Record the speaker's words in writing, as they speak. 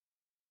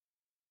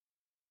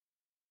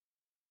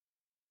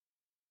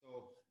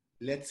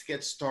let's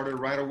get started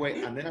right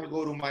away. And then I'll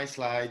go to my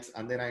slides.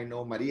 And then I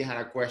know Maria had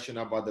a question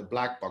about the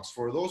black box.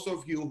 For those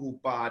of you who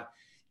bought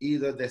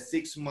either the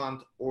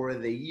 6-month or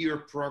the year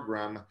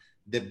program,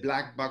 the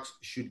black box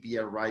should be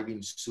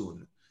arriving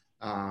soon.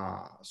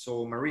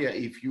 So Maria,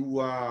 if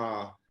you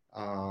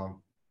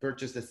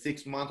purchase the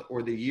 6-month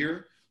or the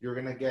year, you're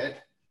gonna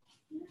get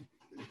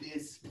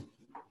this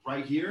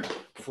right here.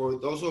 For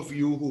those of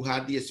you who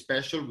had the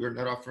special, we're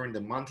not offering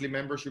the monthly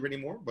membership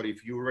anymore, but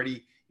if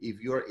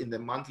you're in the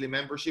monthly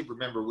membership,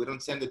 remember, we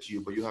don't send it to you,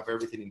 but you have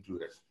everything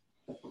included.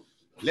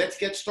 Let's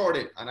get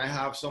started. And I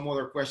have some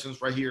other questions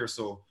right here.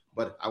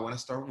 But I want to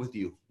start with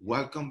you.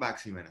 Welcome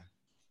back, Ximena.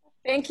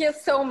 Thank you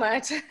so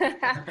much.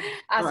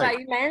 As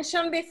I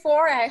mentioned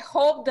before, I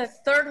hope the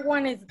third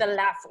one is the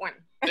last one.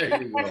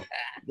 There you go.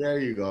 There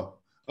you go.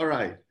 All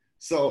right.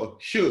 So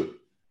shoot.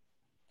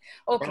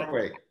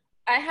 Okay.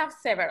 I have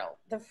several.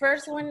 The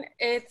first one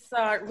is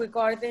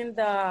regarding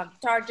the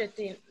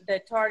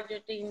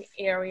targeting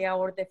area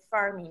or the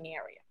farming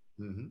area.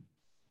 Mm-hmm.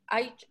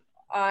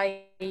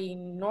 I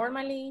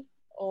normally,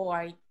 or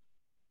I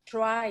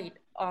tried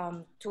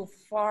to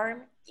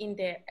farm in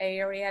the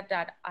area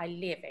that I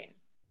live in.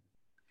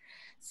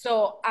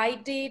 So I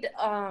did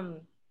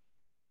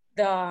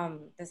the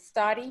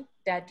study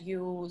that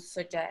you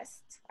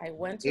suggest. I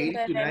went to 80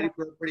 to 90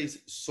 properties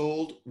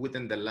sold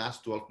within the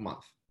last 12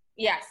 months.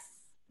 Yes,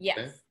 yes.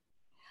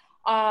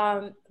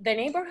 Okay. The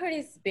neighborhood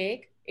is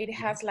big. It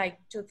has like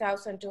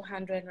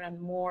 2,200 and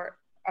more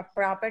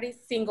properties,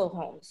 single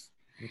homes.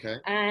 Okay.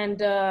 And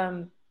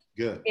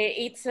good.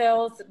 It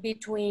sells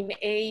between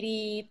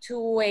 80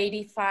 to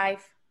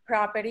 85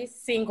 properties,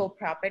 single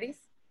properties.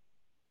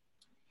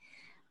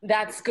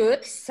 That's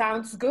good.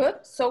 Sounds good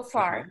so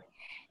far. Okay.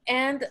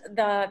 And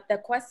the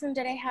question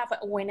that I have,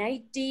 when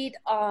I did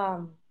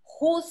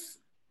who's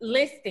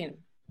listing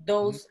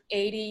those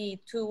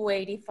 80 to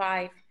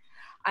 85,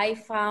 I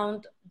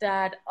found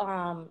that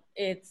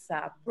it's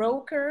a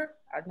broker,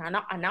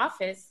 an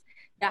office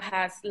that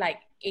has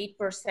like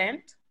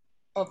 8%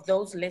 of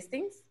those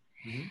listings.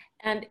 Mm-hmm.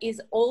 And is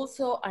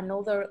also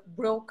another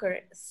broker,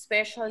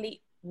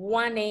 especially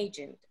one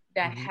agent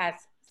that has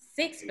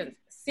 6%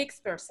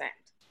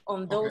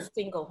 on those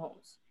single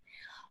homes.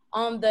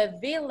 On the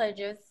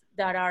villages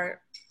that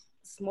are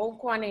small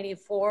quantity,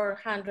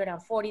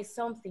 440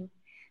 something,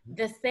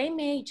 the same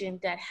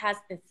agent that has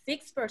the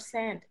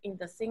 6% in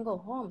the single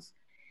homes,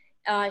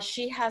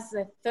 she has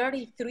the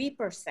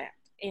 33%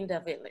 in the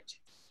village.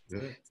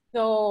 Good.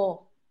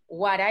 So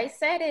what I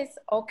said is,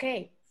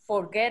 okay,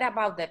 forget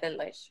about the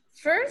village.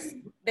 First,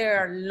 they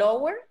are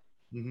lower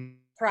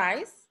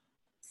price.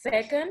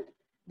 Second,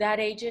 that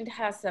agent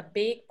has a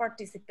big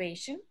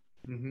participation.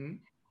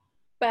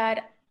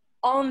 But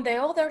on the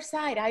other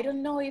side, I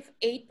don't know if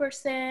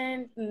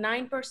 8%,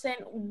 9%,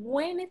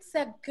 when it's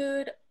a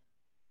good,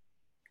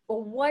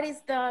 or what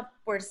is the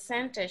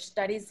percentage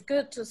that is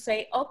good to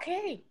say,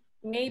 okay,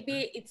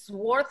 maybe it's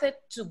worth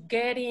it to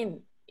get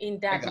in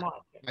that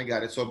market. I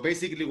got it. So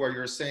basically what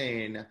you're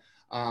saying,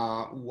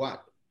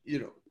 what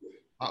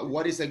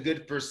is a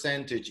good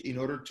percentage in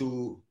order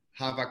to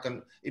have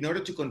in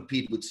order to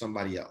compete with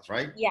somebody else,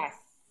 right? Yes.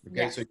 Okay,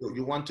 yes. So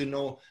you want to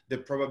know the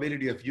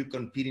probability of you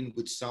competing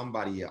with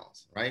somebody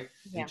else, right?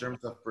 Yeah. In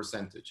terms of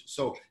percentage.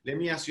 So let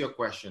me ask you a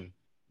question.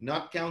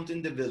 Not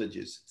counting the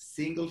villages,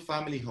 single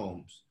family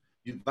homes,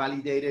 you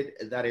validated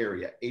that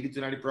area, 80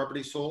 to 90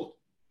 properties sold?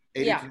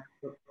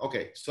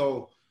 Okay,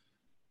 so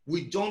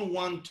we don't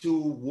want to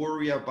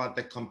worry about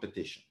the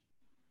competition,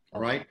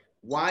 all right?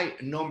 Why?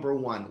 Number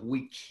one,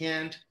 we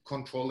can't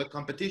control the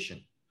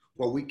competition.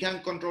 What we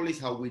can control is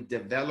how we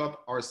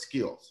develop our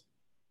skills.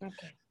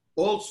 Okay.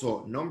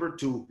 Also, number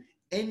two,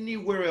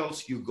 anywhere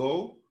else you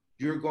go,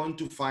 you're going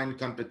to find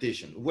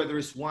competition, whether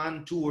it's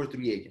 1, 2, or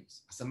 3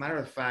 agents. As a matter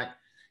of fact,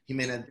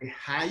 Jimena, the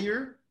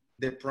higher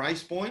the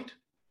price point,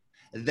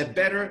 the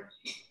better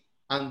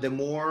and the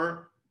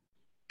more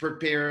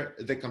prepare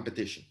the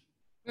competition.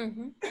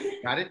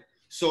 Got it?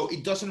 So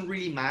it doesn't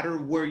really matter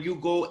where you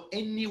go,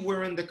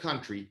 anywhere in the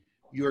country,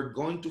 you're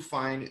going to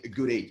find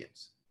good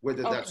agents,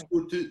 whether that's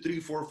 2, 3,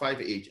 4,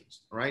 5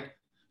 agents, right?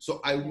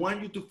 So I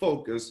want you to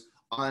focus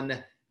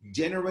on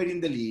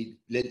generating the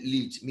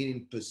leads,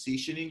 meaning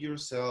positioning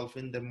yourself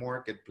in the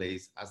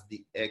marketplace as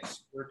the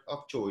expert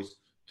of choice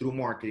through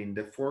marketing.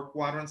 The 4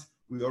 quadrants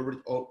we already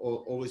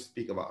always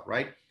speak about,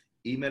 right?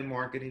 Email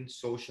marketing,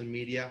 social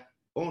media,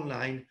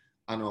 online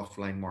and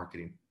offline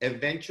marketing.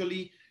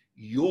 Eventually,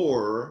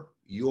 your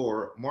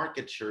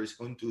market share is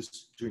going to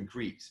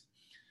increase.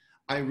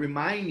 I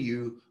remind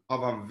you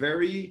of a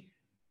very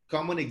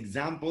common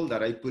example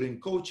that I put in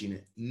coaching,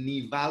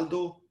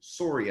 Nivaldo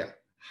Soria,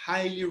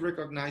 highly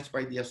recognized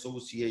by the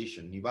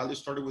association. Nivaldo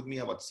started with me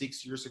about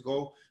 6 years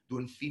ago,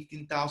 doing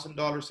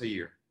 $15,000 a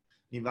year.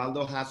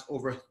 Nivaldo has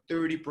over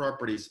 30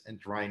 properties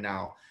right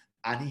now,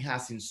 and he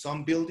has in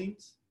some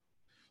buildings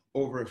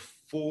over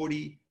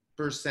 40%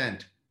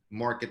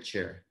 market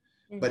share.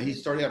 But he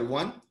started at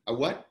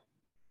what?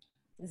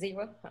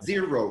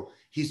 Zero.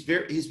 He's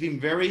been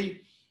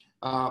very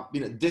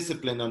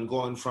disciplined on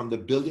going from the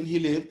building he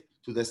lived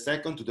to the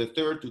second, to the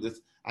third,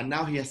 And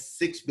now he has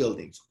 6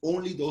 buildings,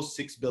 only those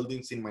 6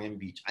 buildings in Miami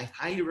Beach. I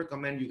highly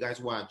recommend you guys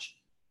watch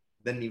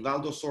the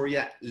Nivaldo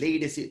Soria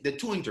latest, the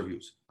 2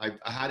 interviews. I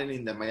had it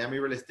in the Miami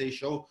Real Estate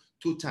Show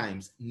 2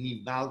 times.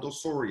 Nivaldo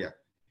Soria.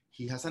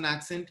 He has an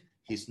accent.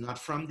 He's not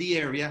from the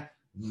area.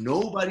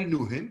 Nobody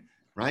knew him,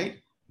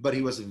 right? But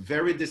he was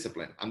very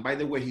disciplined. And by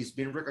the way, he's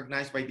been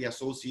recognized by the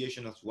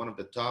association as one of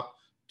the top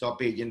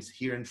agents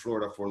here in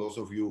Florida, for those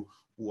of you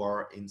who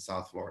are in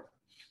South Florida.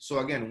 So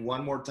again,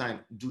 one more time,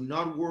 do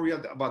not worry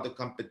about the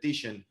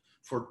competition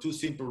for 2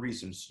 simple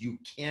reasons. You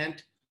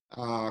can't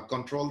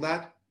control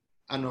that.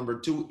 And number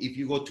 2, if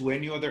you go to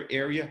any other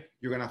area,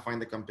 you're gonna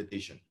find the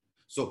competition.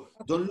 So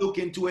don't look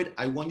into it.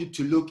 I want you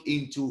to look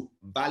into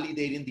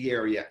validating the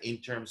area in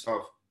terms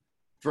of,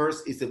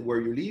 first, is it where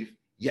you live?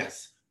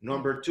 Yes.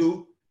 Number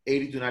 2,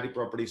 80 to 90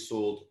 properties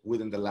sold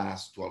within the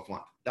last 12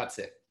 months. That's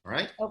it, all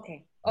right?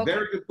 Okay.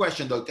 Very good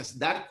question though, because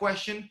that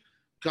question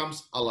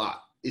comes a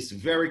lot. It's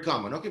very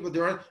common. Okay, but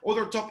there are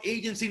other top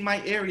agents in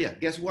my area.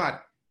 Guess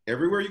what?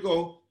 Everywhere you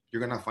go,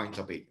 you're gonna find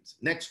top agents.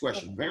 Next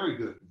question. Okay. Very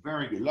good,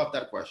 very good. Love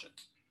that question.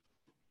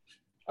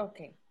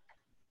 Okay.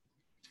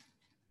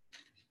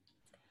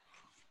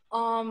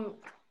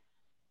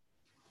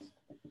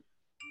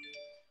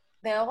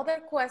 The other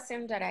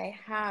question that I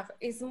have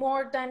is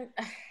more than,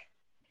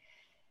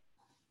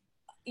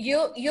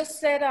 you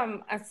said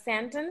a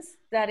sentence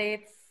that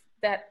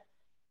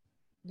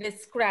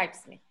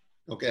describes me.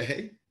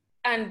 Okay.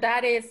 And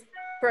that is,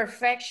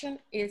 perfection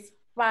is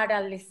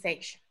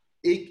paralyzation.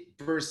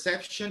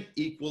 Perception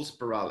equals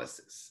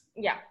paralysis.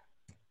 Yeah.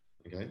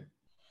 Okay.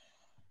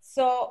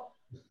 So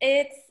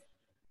it's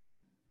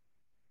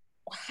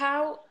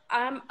how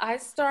I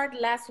started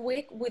last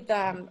week with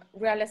the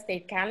real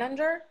estate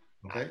calendar.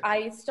 Okay.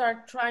 I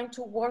start trying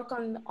to work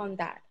on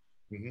that.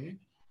 Mm-hmm.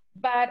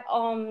 But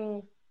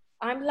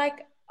I'm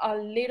like a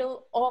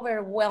little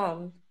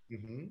overwhelmed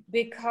mm-hmm.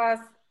 because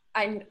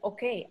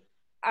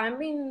I've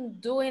been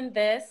doing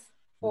this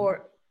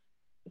for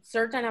a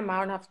certain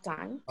amount of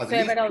time,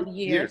 several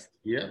years.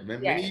 Yeah,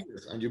 many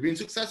years, and you've been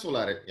successful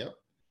at it. Yep.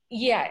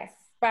 Yes,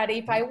 but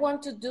if I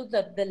want to do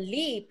the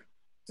leap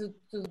to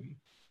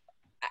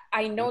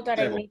I know that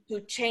I need to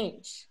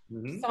change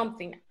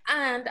something,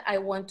 and I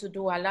want to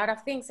do a lot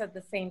of things at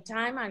the same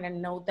time, and I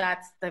know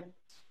that's the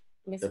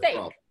mistake.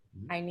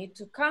 I need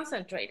to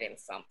concentrate in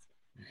something.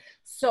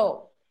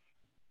 So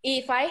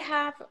if I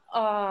have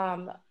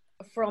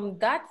from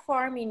that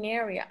farming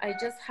area, I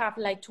just have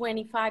like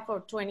 25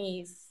 or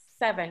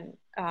 27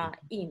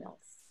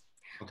 emails.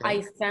 Okay.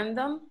 I send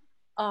them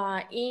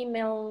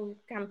email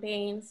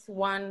campaigns,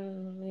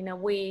 1 in a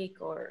week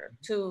or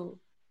 2,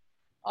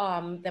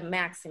 the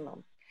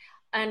maximum.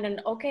 And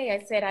then, okay, I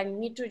said I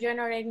need to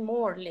generate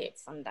more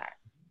leads on that.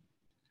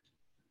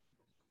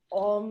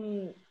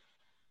 So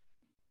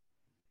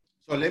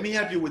let me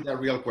help you with that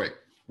real quick,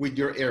 with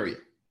your area.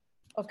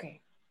 Okay.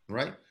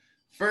 Right?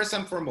 First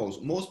and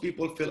foremost, most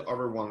people feel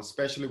overwhelmed,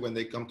 especially when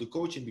they come to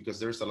coaching, because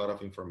there's a lot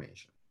of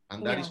information,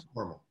 and that is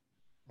normal.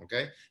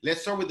 Okay.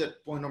 Let's start with the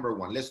point number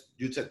 1.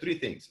 You said 3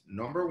 things.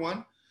 Number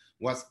 1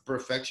 was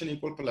perfection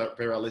equal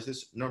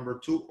paralysis.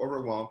 Number 2,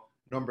 overwhelm.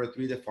 Number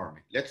 3, the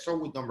farming. Let's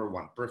start with number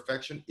 1.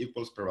 Perfection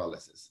equals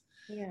paralysis.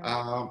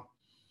 Yeah.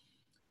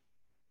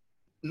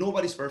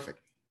 Nobody's perfect.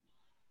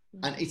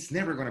 And it's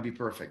never going to be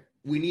perfect.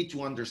 We need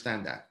to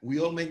understand that. We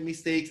all make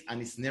mistakes,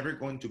 and it's never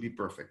going to be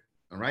perfect.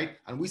 All right.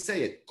 And we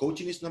say it.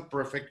 Coaching is not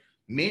perfect.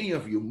 Many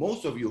of you,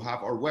 most of you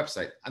have our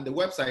website. And the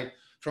website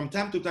from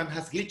time to time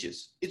has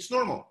glitches. It's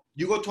normal.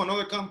 You go to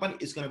another company,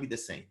 it's going to be the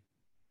same.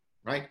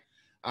 Right.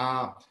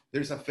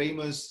 There's a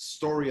famous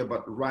story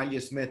about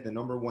Riley Smith, the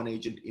 #1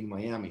 agent in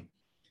Miami.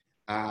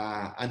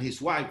 And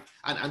his wife,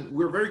 and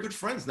we're very good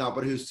friends now,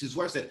 but his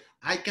wife said,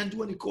 I can't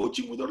do any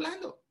coaching with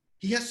Orlando.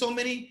 He has so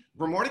many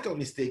grammatical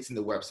mistakes in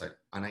the website,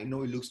 and I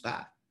know it looks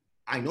bad.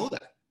 I know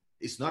that.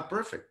 It's not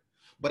perfect,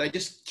 but I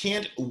just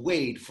can't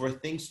wait for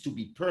things to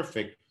be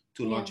perfect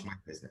to launch my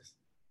business.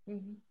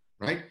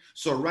 Right?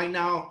 So right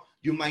now,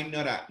 you might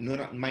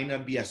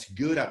not be as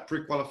good at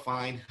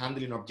pre-qualifying,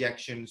 handling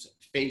objections,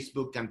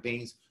 Facebook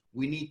campaigns.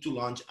 We need to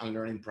launch and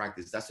learn in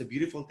practice. That's a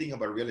beautiful thing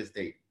about real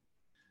estate.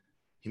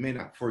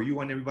 Jimena, for you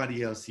and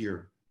everybody else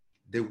here,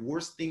 the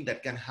worst thing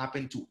that can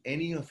happen to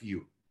any of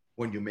you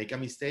when you make a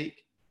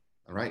mistake,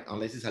 all right,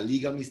 unless it's a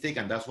legal mistake,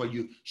 and that's why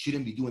you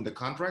shouldn't be doing the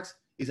contracts,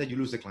 is that you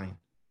lose the client.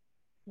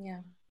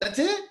 Yeah. That's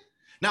it.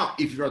 Now,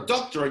 if you're a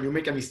doctor and you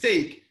make a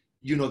mistake,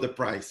 you know the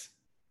price.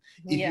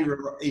 If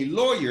you're a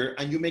lawyer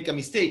and you make a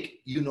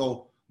mistake, you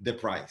know the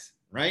price,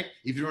 right?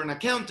 If you're an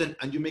accountant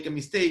and you make a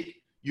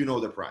mistake, you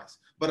know the price.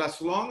 But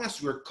as long as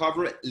you're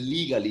covered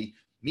legally,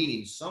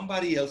 meaning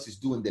somebody else is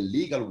doing the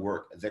legal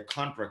work, the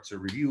contracts, the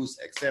reviews,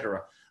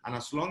 etc. And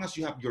as long as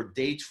you have your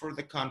dates for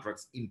the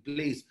contracts in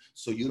place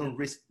so you don't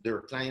risk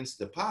their client's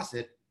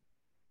deposit,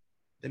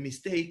 the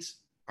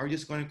mistakes are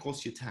just going to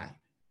cost you time.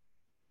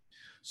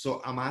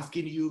 So I'm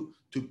asking you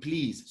to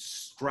please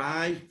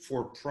strive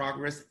for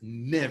progress,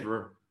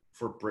 never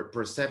for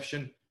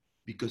perception,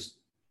 because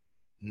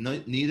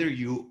neither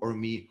you or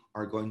me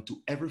are going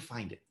to ever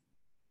find it.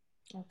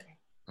 Okay.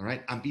 All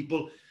right. And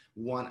people,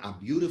 want a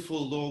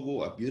beautiful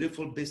logo, a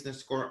beautiful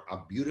business card, a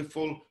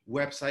beautiful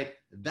website.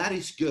 That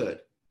is good,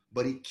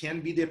 but it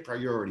can be the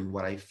priority.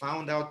 What I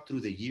found out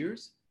through the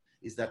years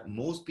is that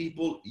most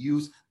people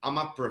use I'm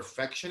a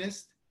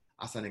perfectionist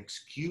as an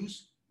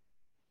excuse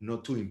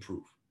not to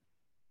improve.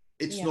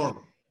 It's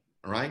normal,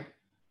 all right?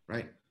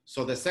 Right?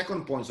 So the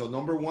second point, so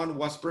number one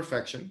was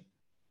perfection,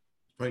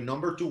 right?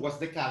 Number two was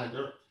the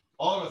calendar.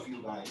 All of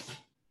you guys,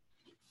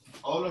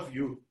 all of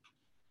you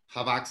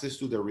have access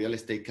to the real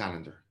estate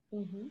calendar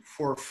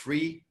for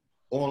free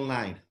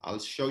online. I'll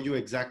show you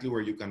exactly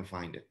where you can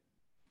find it.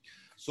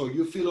 So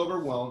you feel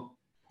overwhelmed,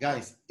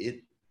 guys,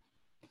 you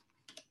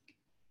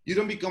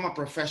don't become a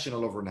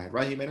professional overnight,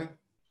 right, Jimena?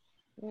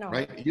 No.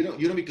 Right? You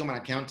don't become an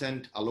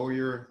accountant, a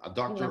lawyer, a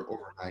doctor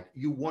overnight.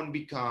 You won't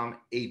become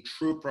a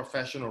true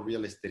professional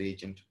real estate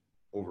agent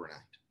overnight.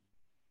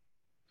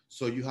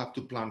 So you have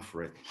to plan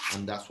for it.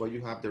 And that's why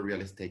you have the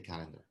real estate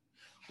calendar.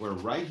 Where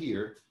right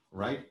here,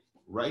 right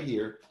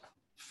here,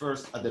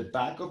 first at the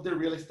back of the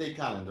real estate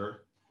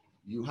calendar,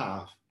 you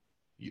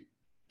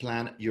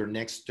plan your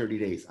next 30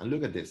 days. And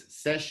look at this,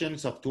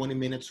 sessions of 20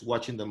 minutes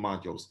watching the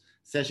modules,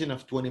 session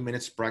of 20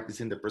 minutes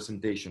practicing the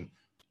presentation.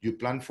 You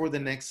plan for the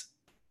next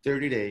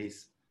 30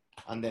 days,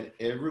 and then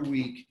every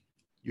week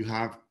you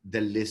have the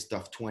list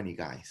of 20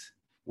 guys.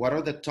 What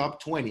are the top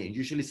 20?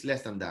 Usually it's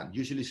less than that.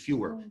 Usually it's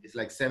fewer. It's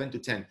like 7 to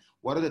 10.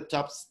 What are the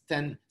top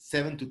 7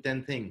 to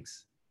 10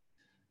 things,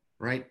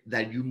 right,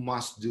 that you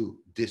must do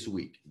this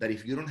week? That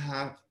if you don't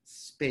have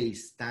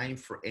space, time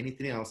for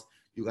anything else,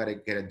 you got to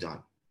get it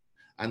done.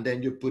 And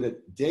then you put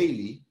it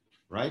daily,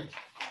 right,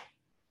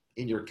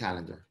 in your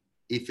calendar.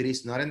 If it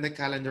is not in the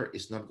calendar,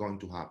 it's not going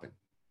to happen.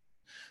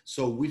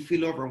 So we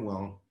feel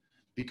overwhelmed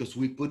because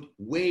we put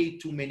way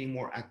too many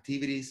more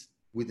activities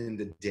within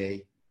the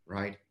day,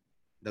 right,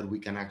 that we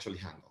can actually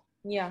handle.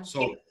 Yeah.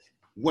 So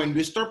when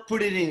we start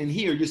putting it in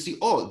here, you see,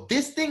 oh,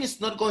 this thing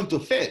is not going to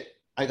fit.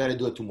 I got to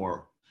do it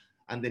tomorrow.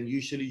 And then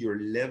usually your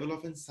level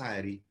of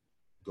anxiety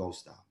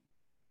goes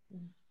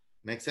down.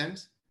 Make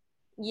sense?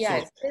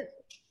 Yes. So,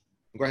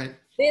 go ahead.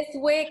 This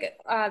week,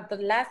 the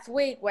last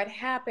week, what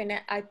happened,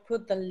 I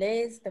put the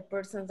list, the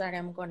persons that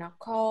I'm going to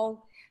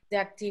call, the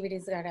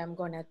activities that I'm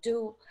going to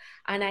do.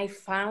 And I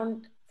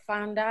found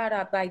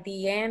out by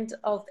the end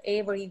of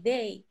every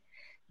day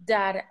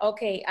that,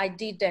 okay, I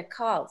did the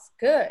calls,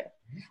 good.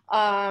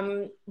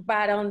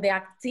 But on the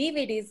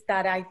activities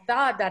that I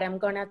thought that I'm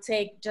going to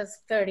take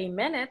just 30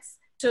 minutes,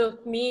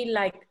 took me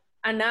like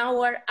an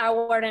hour,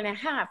 hour and a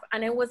half.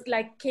 And it was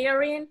like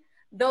carrying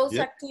those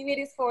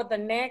activities for the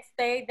next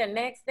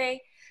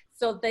day.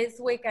 So this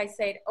week I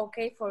said,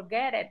 okay,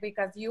 forget it,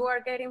 because you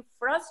are getting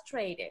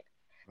frustrated.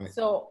 Right.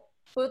 So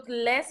put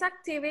less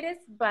activities,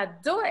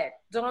 but do it.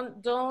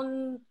 Don't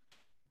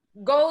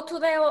go to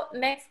the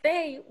next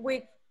day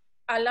with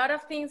a lot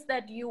of things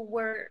that you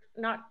were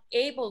not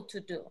able to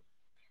do.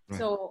 Right.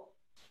 So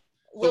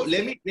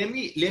let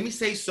me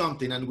say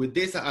something, and with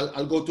this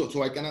I'll go to,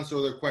 so I can answer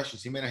other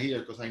questions, Jimena, here,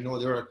 because I know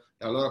there are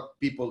a lot of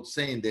people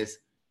saying this,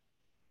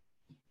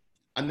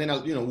 and then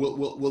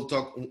we'll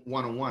talk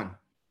one-on-one.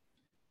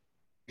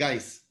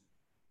 Guys,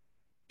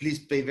 please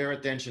pay very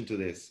attention to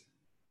this.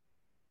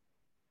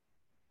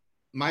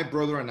 My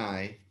brother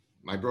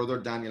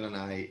Daniel and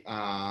I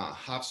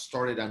have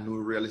started a new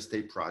real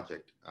estate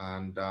project,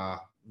 and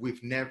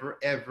we've never,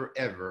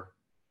 ever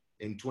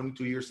in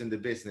 22 years in the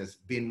business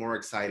been more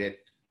excited,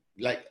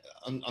 like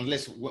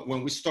unless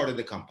when we started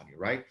the company,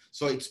 right?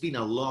 So it's been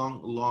a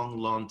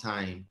long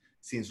time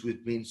since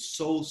we've been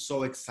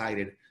so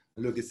excited.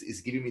 Look,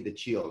 it's giving me the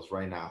chills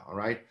right now, all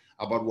right,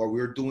 about what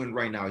we're doing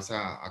right now. It's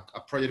a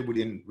project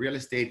within real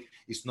estate.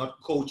 It's not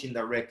coaching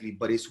directly,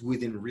 but it's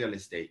within real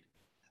estate.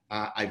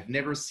 I've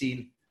never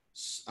seen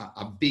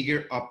a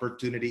bigger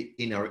opportunity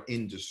in our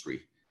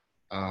industry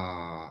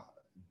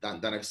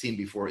than I've seen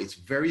before. It's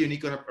very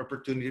unique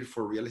opportunity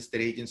for real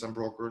estate agents and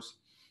brokers.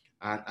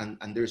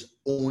 And there's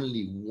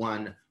only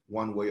one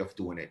way of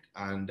doing it.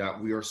 And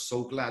we are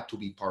so glad to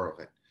be part of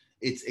it.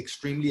 It's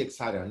extremely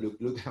exciting.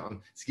 Look,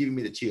 it's giving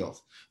me the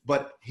chills.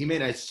 But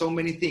Jimena, it's so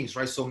many things,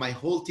 right? So my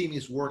whole team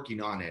is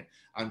working on it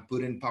and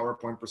putting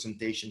PowerPoint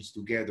presentations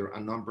together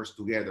and numbers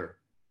together.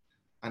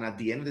 And at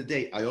the end of the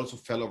day, I also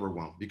felt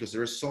overwhelmed because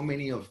there are so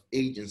many of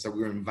agents that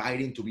we're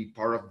inviting to be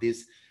part of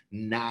this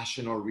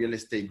national real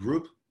estate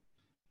group.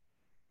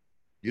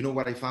 You know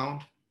what I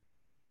found?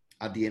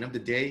 At the end of the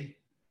day,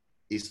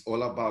 it's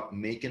all about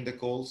making the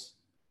calls,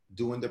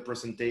 doing the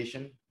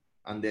presentation,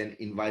 and then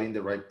inviting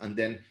and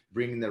then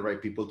bringing the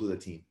right people to the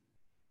team.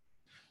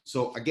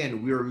 So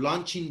again, we are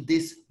launching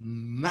this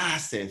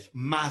massive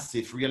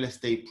real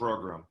estate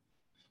program,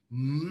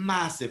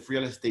 massive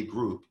real estate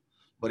group.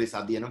 But it's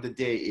at the end of the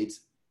day,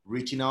 it's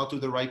reaching out to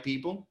the right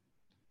people,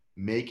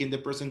 making the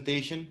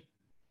presentation,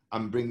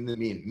 and bringing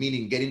them in,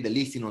 meaning getting the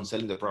listing on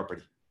selling the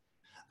property.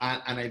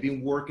 And I've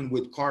been working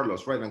with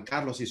Carlos, right? And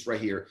Carlos is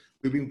right here.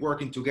 We've been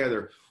working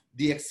together.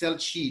 The Excel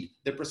sheet,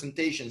 the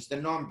presentations, the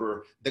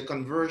number, the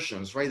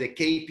conversions, right? The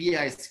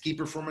KPIs, key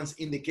performance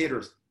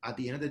indicators. At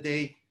the end of the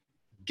day,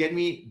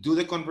 do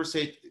the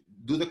conversation,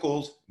 do the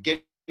calls,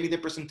 get the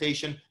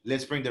presentation,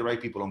 let's bring the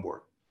right people on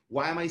board.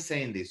 Why am I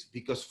saying this?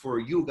 Because for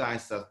you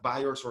guys as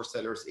buyers or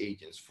sellers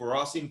agents, for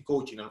us in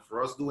coaching and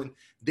for us doing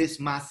this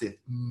massive,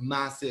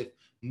 massive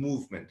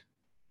movement,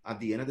 at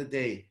the end of the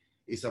day,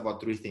 it's about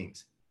three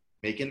things: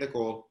 making the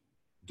call,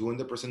 doing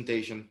the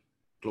presentation,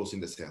 closing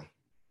the sale.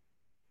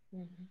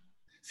 Mm-hmm.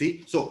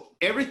 See, so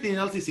everything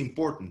else is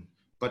important,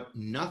 but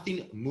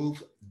nothing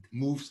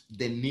moves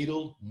the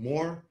needle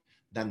more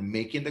than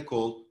making the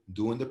call,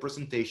 doing the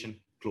presentation,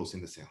 closing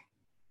the sale.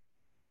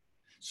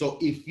 So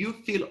if you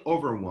feel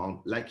overwhelmed,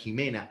 like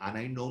Jimena, and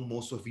I know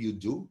most of you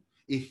do,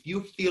 if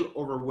you feel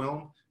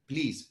overwhelmed,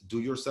 please do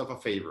yourself a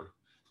favor.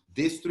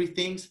 These three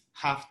things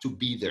have to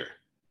be there.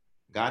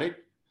 Got it?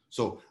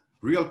 So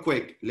real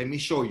quick, let me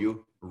show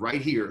you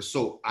right here.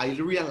 So I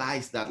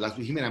realized that last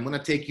week, Jimena, I'm going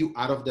to take you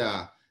out of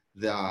the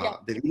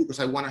video because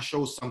I want to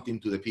show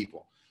something to the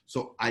people.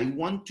 So I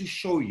want to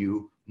show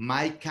you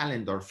my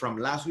calendar from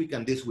last week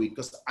and this week,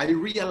 because I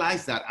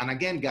realized that. And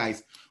again,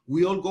 guys,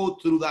 we all go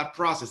through that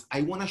process.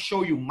 I want to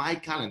show you my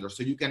calendar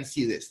so you can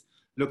see this.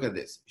 Look at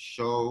this.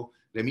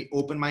 Let me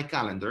open my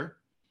calendar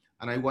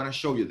and I want to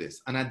show you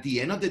this. And at the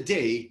end of the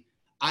day,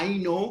 I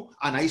know,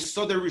 and I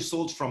saw the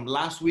results from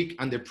last week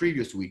and the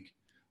previous week,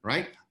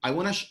 right? I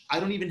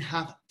don't even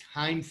have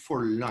time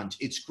for lunch.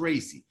 It's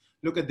crazy.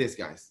 Look at this,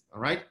 guys. All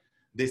right.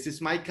 This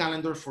is my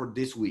calendar for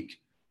this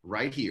week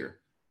right here.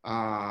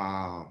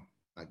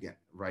 Again,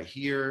 right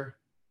here.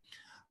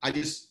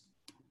 Okay,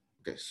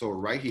 so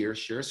right here,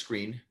 share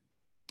screen,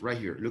 right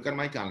here. Look at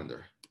my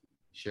calendar,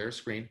 share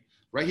screen,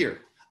 right here.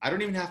 I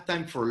don't even have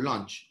time for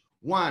lunch.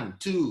 1,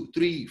 2,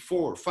 3,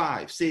 4,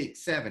 5, 6,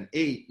 7,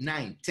 8,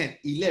 9, 10,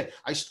 11.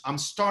 I'm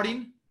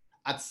starting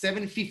at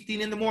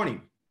 7:15 in the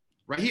morning,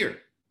 right here,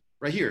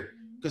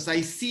 because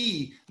I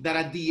see that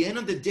at the end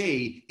of the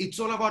day, it's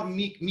all about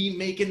me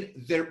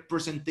making their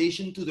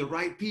presentation to the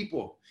right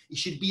people. It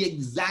should be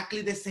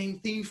exactly the same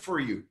thing for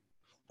you.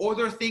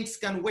 Other things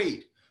can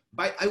wait.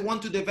 But I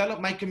want to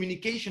develop my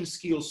communication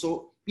skills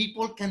so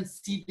people can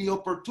see the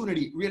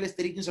opportunity. Real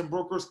estate agents and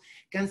brokers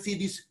can see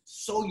this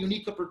so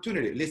unique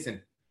opportunity.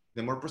 Listen,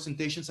 the more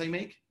presentations I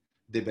make,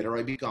 the better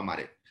I become at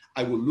it.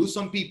 I will lose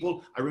some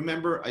people. I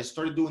remember I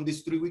started doing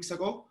this 3 weeks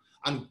ago.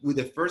 And with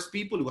the first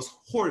people, it was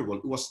horrible.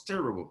 It was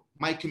terrible.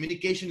 My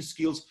communication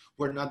skills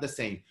were not the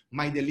same.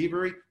 My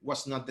delivery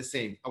was not the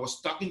same. I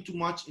was talking too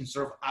much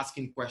instead of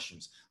asking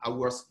questions. I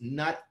was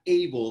not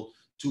able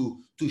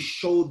to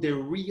show the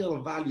real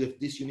value of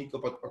this unique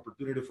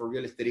opportunity for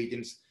real estate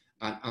agents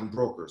and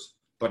brokers.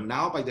 But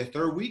now by the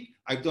third week,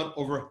 I've done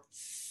over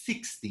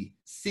 60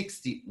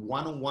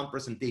 one-on-one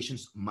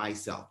presentations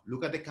myself.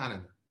 Look at the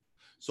calendar.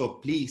 So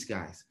please,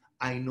 guys,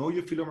 I know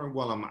you feel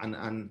overwhelmed,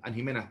 and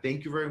Jimena,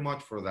 thank you very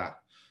much for that.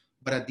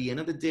 But at the end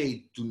of the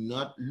day, do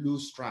not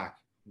lose track.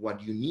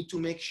 What you need to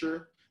make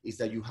sure is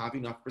that you have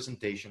enough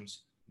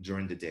presentations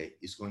during the day.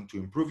 It's going to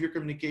improve your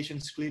communication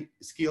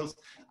skills.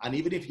 And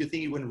even if you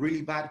think it went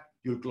really bad,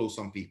 you'll close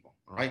some people,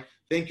 all right?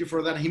 Thank you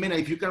for that. Jimena,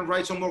 if you can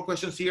write some more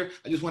questions here,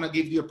 I just want to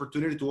give the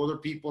opportunity to other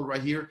people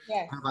right here.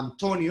 Yes. I have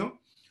Antonio.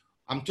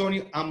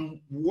 Antonio, I'm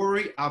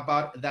worried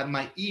about that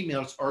my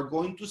emails are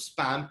going to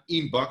spam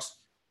inbox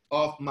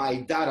of my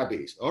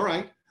database. All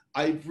right.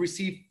 I've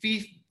received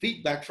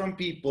feedback from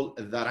people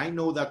that I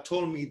know that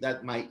told me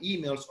that my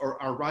emails are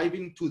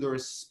arriving to their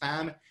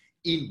spam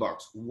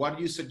inbox. What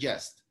do you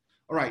suggest?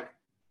 All right.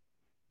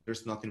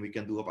 There's nothing we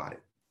can do about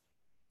it.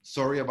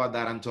 Sorry about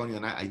that, Antonio.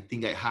 And I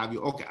think I have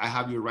you. Okay. I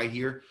have you right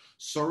here.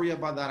 Sorry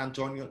about that,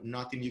 Antonio.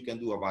 Nothing you can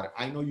do about it.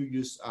 I know you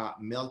use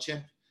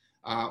MailChimp.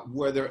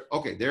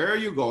 Okay, there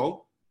you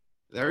go.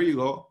 There you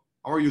go.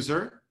 How are you,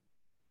 sir?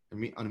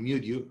 Let me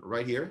unmute you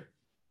right here.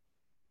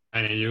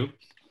 And you?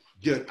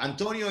 Good.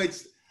 Antonio,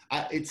 it's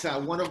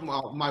one of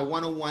my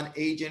one-on-one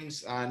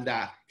agents, and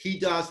he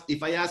does,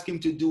 if I ask him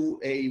to do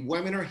a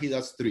webinar, he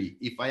does 3.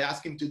 If I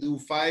ask him to do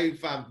 5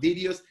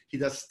 videos, he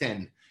does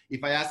 10.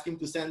 If I ask him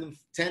to send him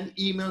 10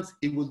 emails,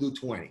 he will do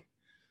 20.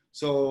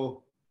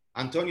 So,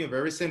 Antonio,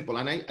 very simple.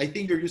 And I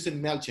think you're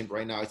using MailChimp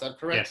right now. Is that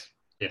correct?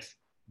 Yes.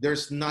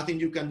 There's nothing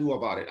you can do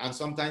about it. And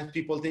sometimes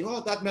people think,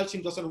 oh, that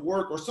MailChimp doesn't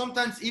work. Or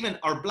sometimes even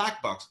our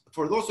black box.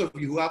 For those of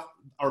you who have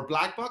our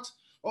black box,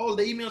 all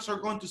the emails are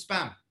going to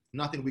spam.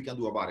 Nothing we can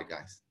do about it,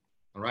 guys.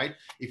 All right.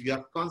 If you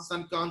have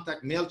constant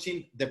contact,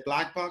 MailChimp, the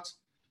black box,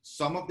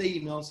 some of the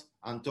emails,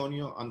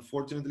 Antonio,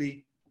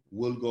 unfortunately,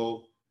 will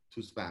go to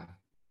spam.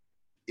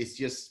 It's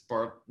just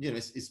part,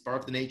 it's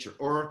part of the nature.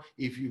 Or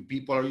if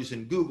people are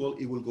using Google,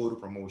 it will go to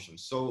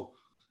promotions. So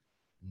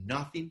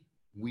nothing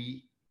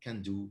we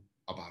can do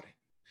about it.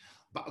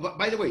 But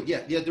by the way,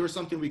 yeah, there's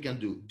something we can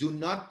do. Do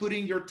not put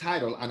in your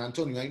title. And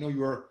Antonio, I know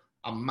you're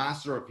a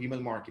master of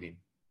email marketing.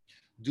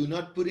 Do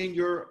not put in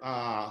your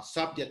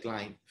subject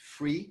line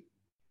free,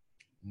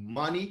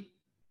 money,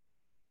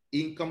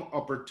 income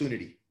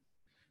opportunity.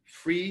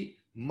 Free,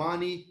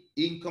 money,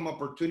 income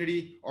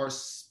opportunity, or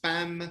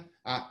spam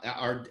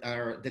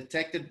are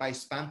detected by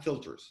spam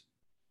filters.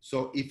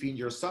 So if in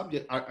your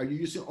subject, are you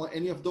using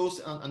any of those,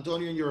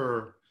 Antonio, in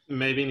your...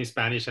 Maybe in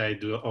Spanish I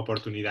do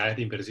oportunidades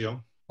de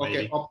inversión.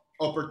 Okay,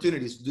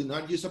 Opportunities. Do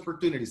not use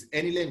opportunities.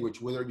 Any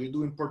language, whether you're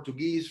doing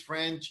Portuguese,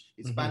 French,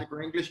 Hispanic,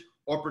 or English,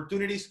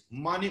 opportunities,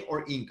 money,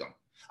 or income.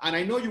 And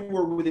I know you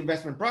work with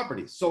investment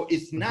properties, so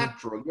it's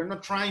natural. You're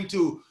not trying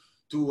to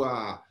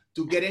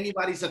get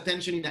anybody's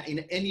attention in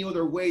any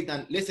other way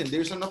than, listen,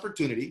 there's an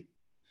opportunity.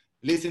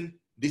 Listen,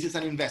 this is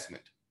an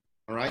investment.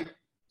 All right.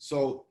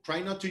 So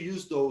try not to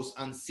use those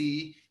and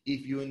see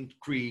if you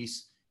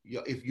increase,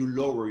 if you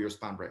lower your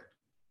spam rate.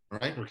 All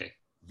right. Okay.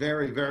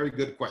 Very, very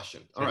good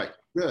question. All right.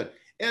 Good.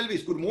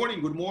 Elvis, good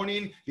morning. Good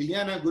morning.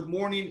 Liliana, good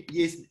morning.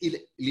 Yes.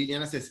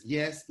 Liliana says,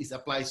 yes, it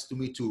applies to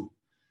me too.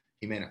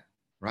 Jimena,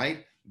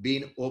 right?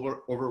 Being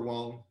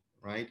overwhelmed,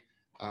 right?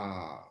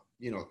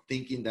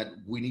 Thinking that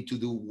we need to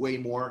do way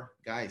more.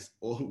 Guys,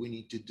 all we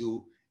need to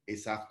do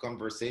is have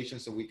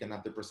conversations so we can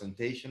have the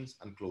presentations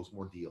and close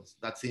more deals.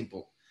 That's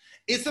simple.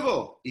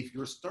 Isabel, if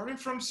you're starting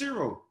from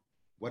zero,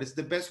 what is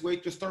the best way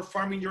to start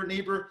farming your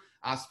neighbor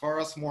as far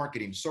as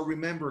marketing? So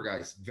remember,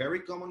 guys, very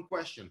common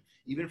question,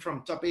 even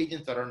from top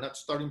agents that are not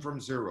starting from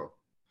zero.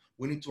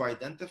 We need to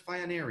identify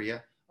an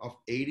area of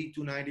 80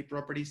 to 90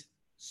 properties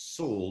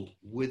sold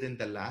within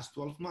the last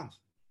 12 months.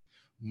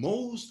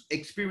 Most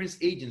experienced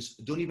agents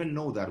don't even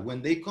know that.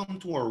 When they come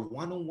to our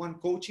one-on-one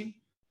coaching,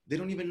 they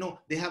don't even know.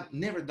 They have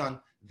never done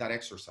that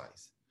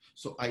exercise.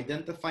 So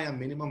identify a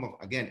minimum of,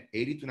 again,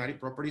 80 to 90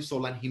 properties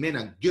sold. And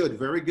Jimena, good,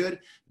 very good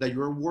that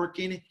you're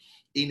working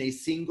in a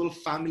single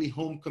family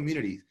home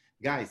community.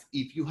 Guys,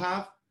 if you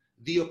have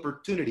the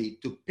opportunity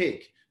to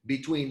pick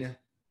between a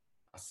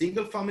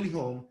single family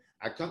home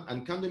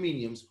and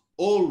condominiums,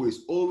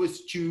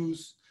 always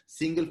choose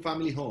single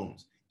family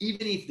homes,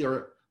 even if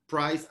they're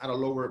priced at a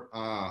lower,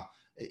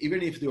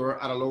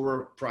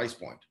 price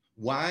point.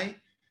 Why?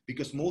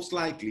 Because most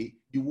likely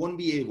you won't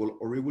be able,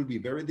 or it will be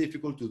very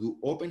difficult to do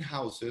open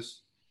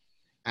houses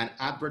and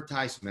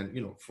advertisement,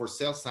 for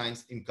sale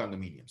signs in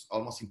condominiums,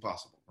 almost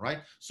impossible, right?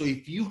 So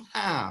if you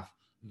have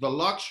the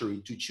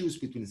luxury to choose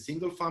between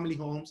single family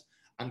homes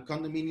and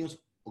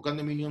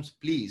condominiums,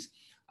 please,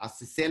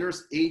 as a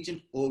seller's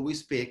agent,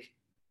 always pick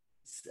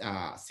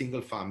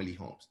single family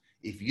homes.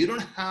 If you don't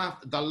have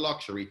that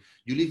luxury,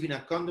 you live in a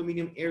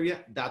condominium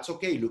area, that's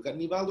okay. Look at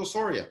Nivaldo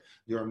Soria.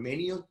 There are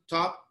many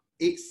top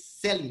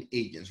selling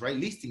agents, right?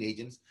 Listing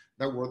agents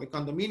that work the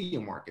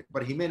condominium market.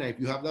 But Jimena, if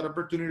you have that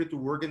opportunity to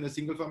work in the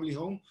single family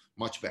home,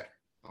 much better.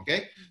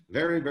 Okay.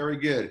 Very, very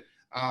good.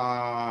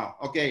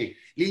 Okay.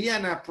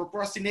 Liliana,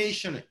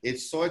 procrastination.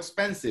 It's so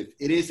expensive.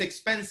 It is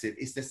expensive.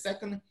 It's the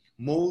second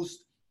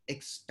most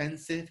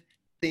expensive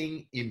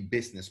thing in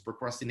business,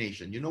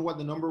 procrastination. You know what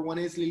the number one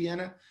is,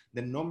 Liliana?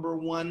 The number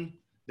one,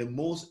 the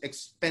most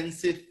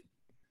expensive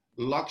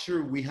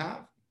luxury we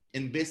have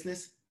in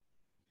business.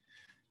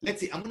 Let's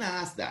see, I'm gonna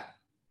ask that.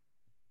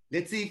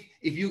 Let's see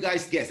if you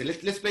guys guess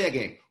it. Let's play a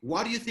game.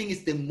 What do you think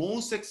is the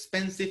most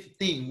expensive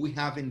thing we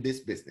have in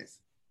this business?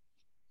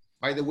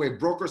 By the way,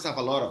 brokers have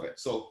a lot of it.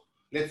 So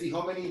let's see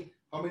how many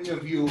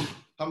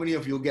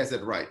of you guess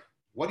it right.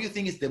 What do you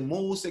think is the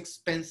most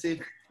expensive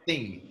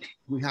thing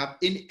we have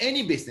in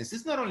any business?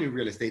 It's not only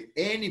real estate,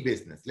 any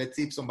business. Let's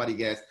see if somebody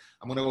guessed.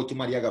 I'm gonna go to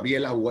Maria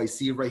Gabriela, who I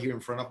see right here in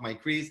front of my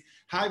crease.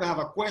 Hi, I have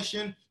a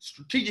question.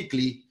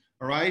 Strategically,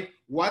 all right,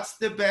 what's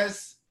the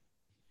best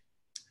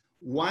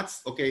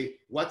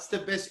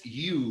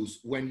use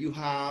when you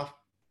have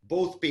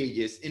both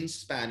pages in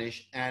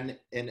Spanish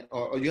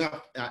or you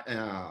have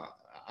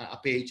a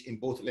page in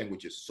both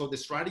languages? So the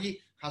strategy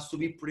has to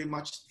be pretty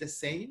much the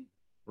same,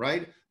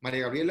 right?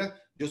 Maria Gabriela,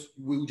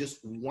 we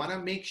just wanna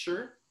make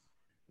sure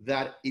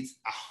that it's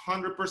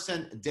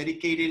 100%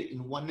 dedicated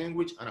in one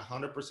language and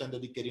 100%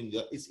 dedicated in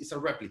the, it's a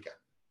replica,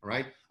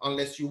 right?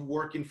 Unless you're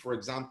working, for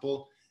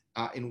example,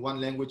 in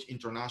one language,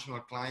 international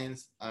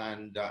clients,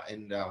 and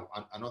in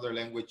another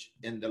language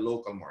in the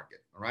local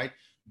market, all right?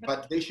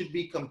 But they should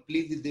be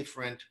completely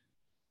different.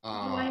 Do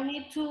I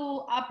need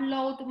to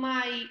upload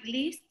my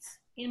lists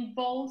in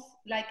both,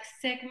 like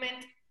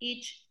segment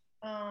each,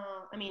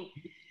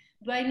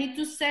 do I need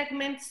to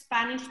segment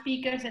Spanish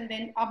speakers and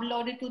then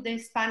upload it to the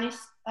Spanish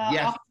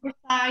Yes.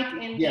 site?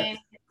 And Yes.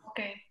 then,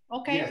 okay.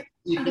 Yes.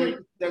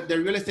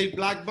 The real estate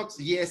black box,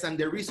 yes. And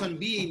the reason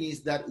being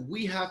is that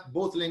we have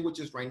both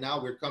languages right now.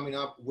 We're coming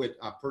up with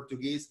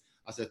Portuguese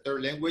as a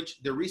third language.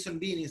 The reason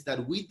being is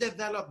that we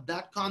develop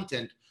that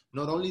content,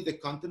 not only the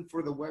content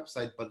for the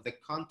website, but the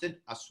content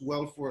as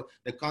well for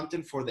the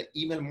content for the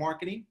email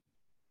marketing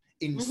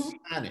in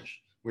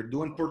Spanish. We're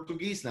doing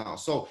Portuguese now.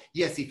 So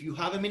yes, if you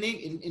have them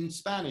in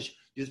Spanish,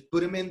 just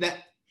put them in the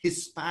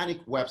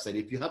Hispanic website.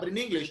 If you have it in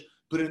English,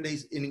 put it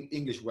in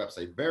English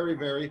website. Very,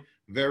 very,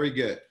 very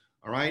good.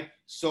 All right.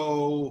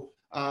 So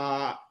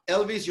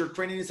Elvis, your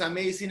training is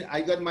amazing.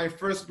 I got my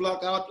first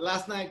blog out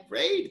last night.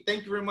 Great.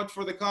 Thank you very much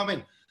for the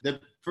comment.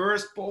 The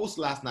first post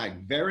last night.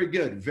 Very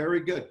good. Very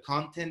good.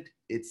 Content,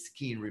 it's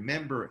key.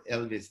 Remember,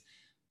 Elvis,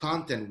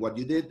 content, what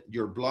you did,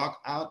 your blog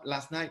out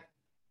last night,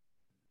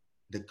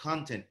 the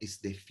content is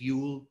the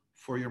fuel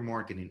for your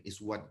marketing, is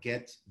what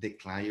gets the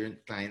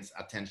client's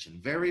attention.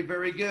 Very,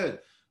 very good.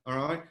 All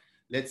right.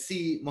 Let's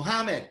see.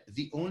 Mohammed,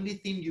 the only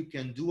thing you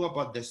can do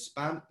about the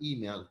spam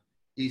email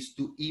is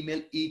to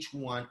email each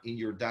one in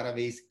your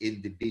database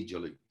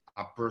individually,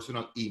 a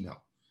personal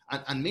email.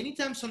 And many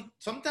times,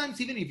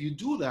 sometimes even if you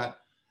do that,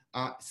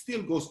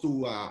 still goes to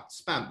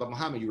spam. But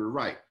Mohammed, you're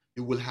right.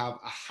 You will have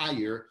a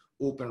higher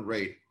open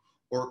rate.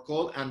 Or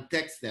call and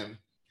text them,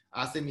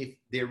 ask them if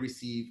they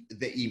receive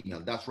the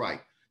email. That's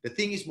right. The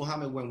thing is,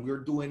 Mohammed, when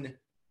we're doing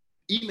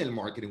email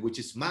marketing, which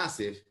is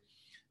massive,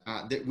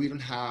 that we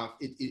don't have,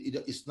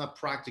 it's not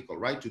practical,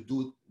 right? To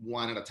do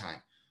one at a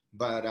time.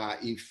 But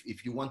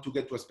if you want to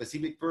get to a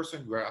specific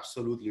person, you are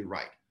absolutely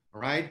right,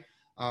 all right?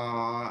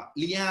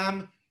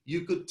 Liam,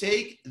 you could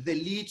take the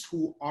leads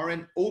who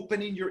aren't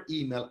opening your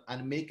email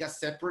and make a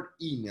separate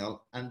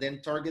email and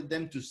then target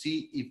them to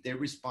see if they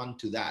respond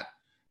to that.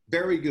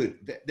 Very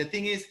good. The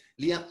thing is,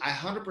 Liam, I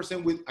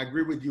 100%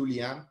 agree with you,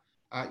 Liam.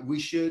 We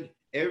should,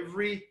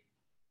 every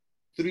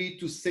 3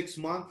 to 6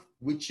 months,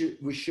 we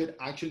should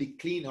actually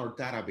clean our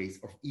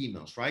database of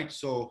emails, right?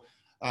 So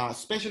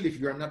especially if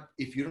you're not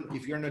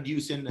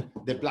using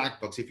the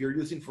black box, if you're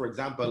using, for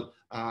example,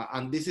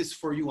 and this is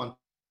for you,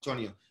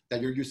 Antonio,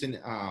 that you're using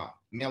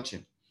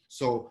MailChimp.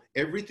 So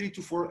every 3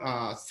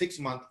 to 6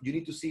 months, you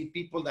need to see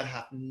people that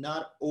have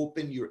not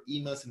opened your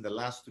emails in the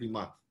last 3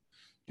 months.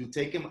 You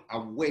take them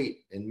away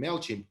in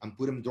MailChimp and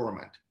put them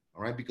dormant,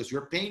 all right? Because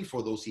you're paying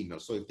for those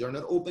emails. So if they're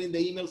not opening the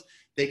emails,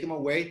 take them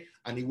away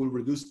and it will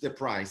reduce the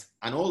price.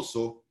 And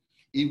also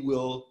it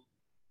will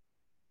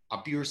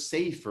appear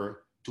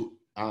safer to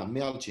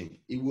MailChimp.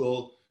 You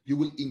will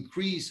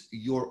increase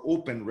your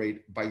open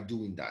rate by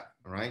doing that,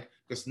 all right?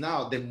 Because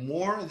now the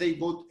more they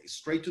go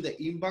straight to the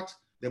inbox,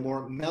 the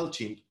more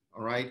MailChimp,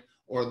 all right,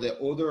 or the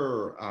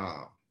other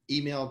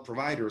email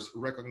providers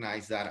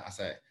recognize that as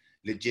a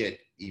legit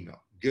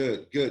email.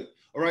 Good, good.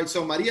 All right,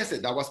 so Maria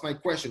said, that was my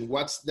question.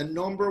 What's the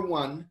number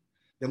one,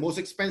 the most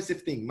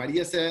expensive thing?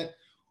 Maria said,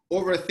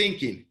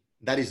 overthinking.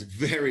 That is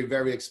very,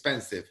 very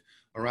expensive,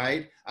 all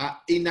right?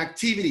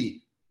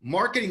 Inactivity,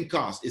 marketing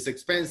cost is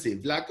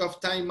expensive. Lack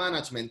of time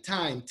management,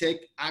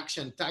 take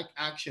action.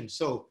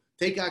 So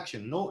take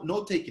action,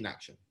 no taking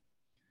action.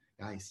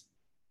 Guys,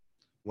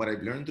 what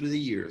I've learned through the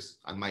years,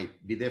 and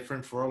might be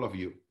different for all of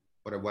you,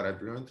 but what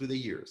I've learned through the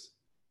years,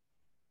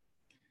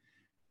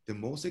 the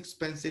most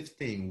expensive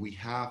thing we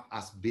have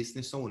as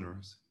business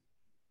owners,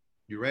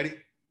 you ready?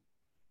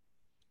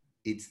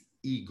 It's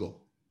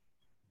ego,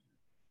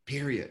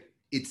 period.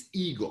 It's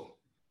ego,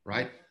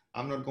 right?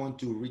 I'm not going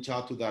to reach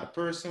out to that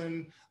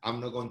person. I'm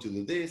not going to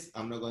do this.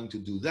 I'm not going to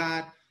do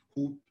that.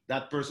 Who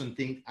that person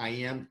think I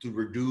am to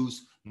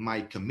reduce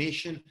my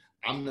commission.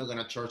 I'm not going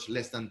to charge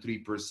less than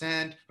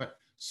 3%. But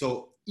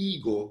so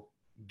ego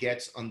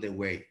gets on the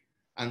way.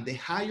 And the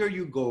higher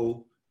you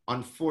go,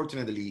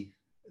 unfortunately,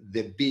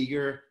 the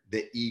bigger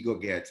the ego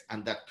gets.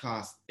 And that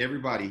costs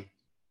everybody,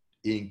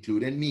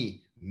 including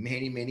me,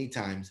 many, many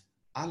times,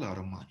 a lot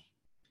of money,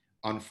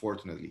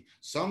 unfortunately.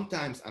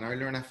 Sometimes, and I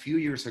learned a few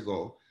years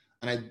ago,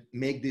 and I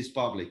make this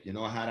public, you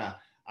know, I had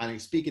a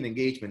speaking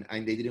engagement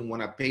and they didn't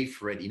want to pay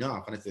for it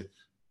enough. And I said,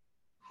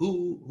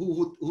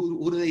 who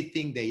do they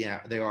think they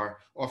are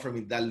offering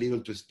me that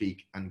little to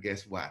speak? And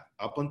guess what?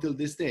 Up until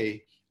this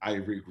day, I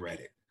regret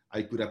it.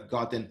 I could have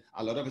gotten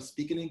a lot of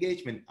speaking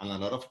engagement and a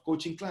lot of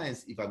coaching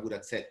clients if I would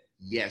have said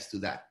yes to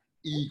that.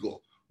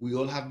 Ego. We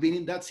all have been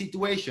in that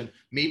situation.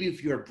 Maybe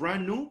if you're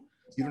brand new,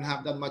 you don't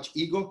have that much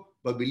ego,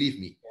 but believe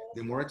me,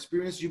 the more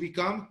experienced you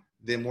become,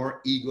 the more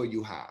ego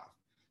you have.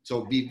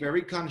 So be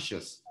very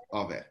conscious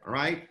of it, all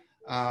right?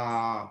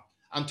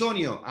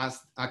 Antonio,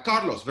 as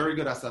Carlos, very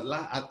good. As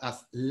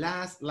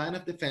last line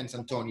of defense,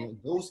 Antonio,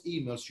 those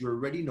emails you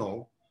already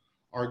know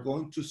are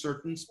going to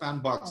certain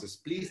spam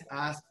boxes. Please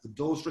ask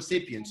those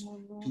recipients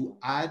to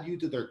add you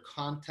to their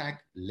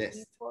contact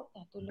list.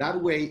 That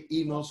way,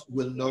 emails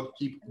will not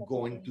keep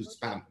going to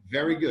spam.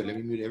 Very good. Let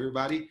me mute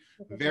everybody.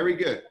 Very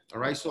good. All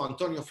right. So,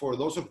 Antonio,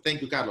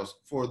 thank you, Carlos.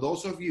 For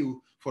those of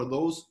you, for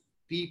those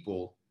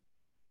people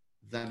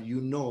that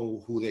you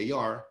know who they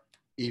are,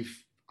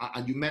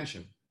 and you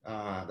mentioned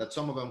that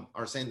some of them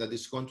are saying that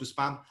it's going to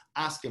spam,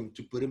 ask them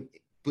to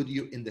put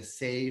you in the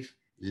save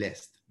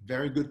list.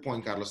 Very good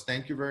point, Carlos.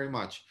 Thank you very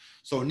much.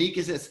 So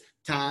Nikki says,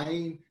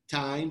 time.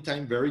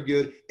 Very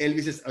good.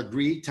 Elvis says,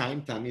 agree.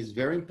 Time is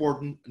very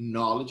important.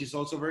 Knowledge is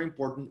also very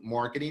important.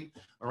 Marketing.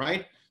 All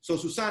right. So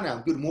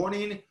Susana, good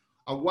morning.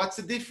 What's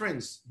the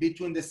difference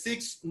between the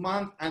 6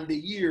 month and the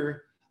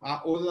year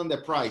other than the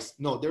price?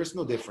 No, there's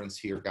no difference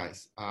here,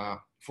 guys.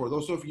 For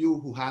those of you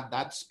who had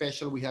that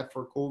special we had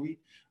for COVID,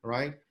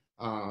 right,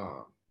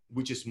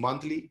 which is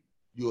monthly,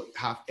 you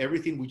have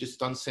everything. We just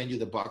don't send you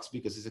the box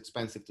because it's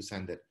expensive to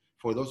send it.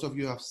 For those of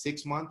you who have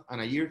 6 months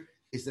and a year,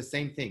 it's the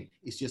same thing.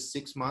 It's just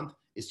 6 months.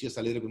 It's just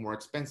a little bit more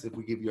expensive.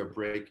 We give you a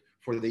break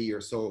for the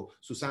year. So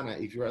Susana,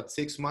 if you're at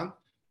 6 months,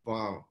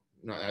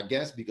 I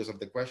guess because of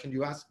the question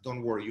you asked,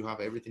 don't worry, you have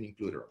everything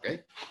included,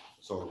 okay?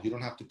 So you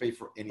don't have to pay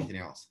for anything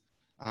else.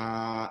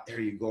 There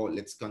you go.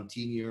 Let's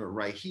continue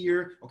right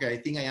here. Okay, I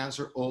think I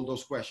answered all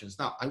those questions.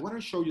 Now, I want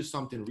to show you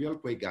something real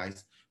quick,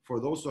 guys,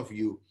 for those of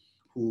you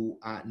who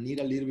need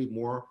a little bit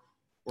more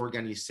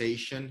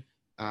organization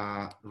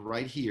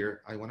right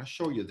here. I want to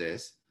show you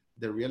this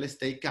the real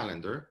estate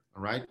calendar,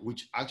 all right,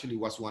 which actually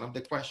was one of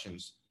the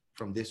questions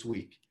from this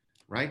week,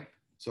 right?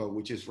 So,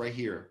 which is right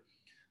here.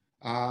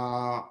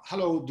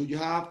 Hello, do you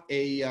have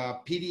a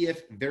PDF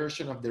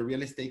version of the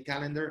real estate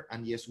calendar?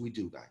 And yes, we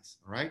do, guys,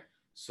 all right?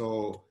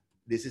 So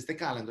this is the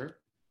calendar,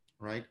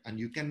 right? And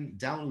you can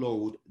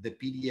download the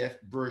PDF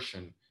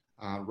version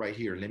right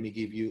here. Let me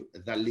give you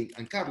the link.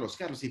 And Carlos,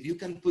 if you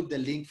can put the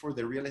link for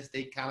the real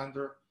estate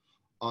calendar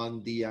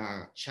on the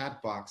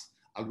chat box,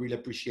 I'll really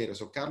appreciate it.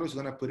 So Carlos is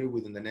gonna put it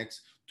within the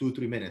next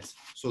 2-3 minutes.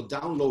 So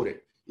download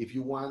it. If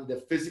you want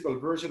the physical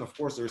version, of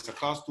course, there's a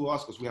cost to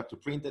us because we have to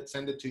print it,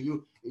 send it to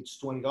you. It's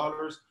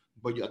 $20,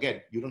 but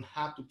again, you don't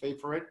have to pay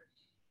for it.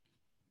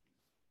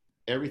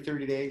 Every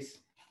 30 days,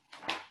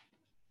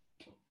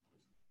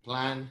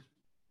 plan,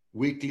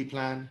 weekly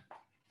plan,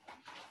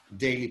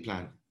 daily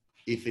plan.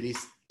 If it is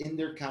in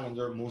their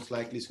calendar, most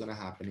likely it's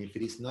gonna happen. If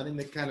it is not in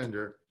the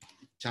calendar,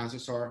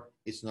 chances are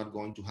it's not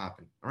going to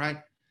happen, all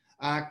right?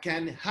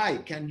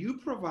 Can you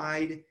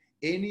provide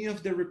any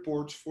of the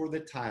reports for the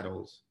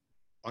titles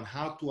on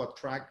how to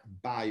attract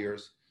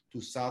buyers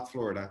to South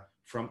Florida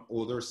from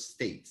other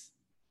states?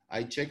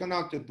 I check on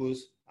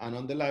Octopus and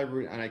on the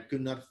library and I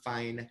could not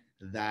find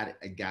that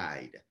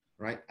guide,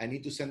 right? I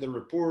need to send a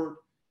report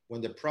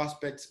when the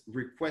prospects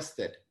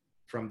requested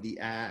from the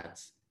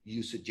ads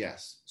you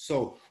suggest.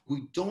 So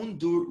we don't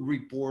do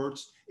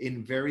reports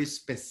in very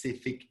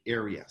specific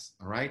areas,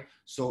 all right?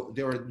 So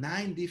there are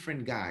 9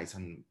 different guides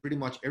and pretty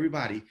much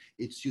everybody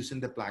it's using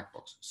the black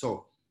box.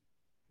 So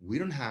we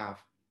don't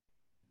have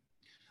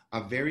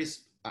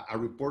a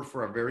report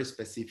for a very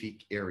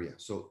specific area.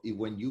 So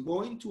when you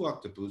go into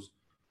Octopus,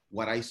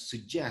 what I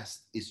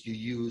suggest is you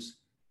use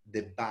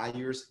the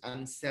buyers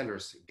and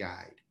sellers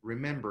guide.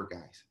 Remember,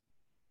 guys,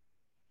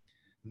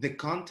 the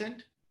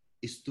content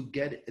is to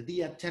get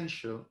the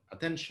attention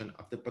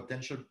of the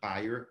potential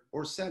buyer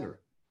or seller.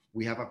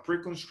 We have a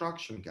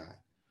pre-construction guide.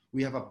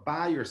 We have a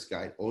buyer's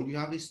guide. All you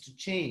have is to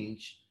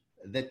change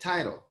the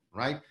title,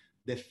 right?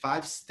 The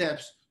 5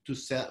 steps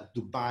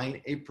to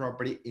buying a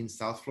property in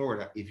South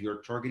Florida. If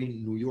you're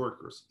targeting New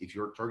Yorkers, if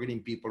you're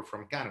targeting people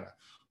from Canada,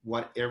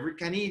 what every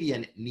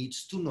Canadian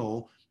needs to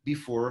know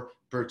before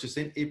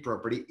purchasing a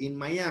property in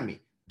Miami.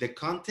 The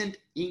content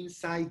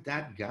inside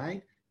that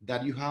guide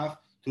that you have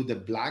through the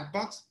black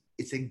box,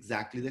 it's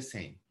exactly the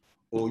same.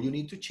 All you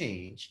need to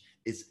change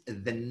is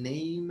the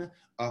name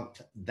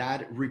of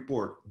that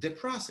report. The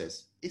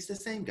process is the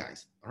same,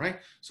 guys. All right.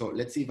 So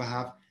let's see if I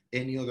have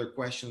any other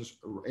questions.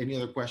 Any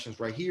other questions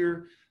right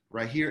here?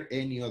 Right here.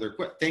 Any other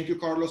questions? Thank you,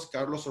 Carlos.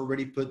 Carlos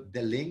already put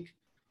the link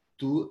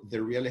to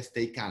the real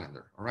estate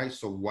calendar. All right.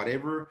 So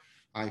whatever,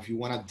 if you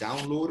want to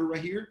download it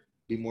right here,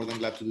 be more than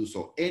glad to do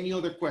so. Any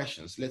other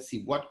questions? Let's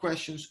see. What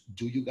questions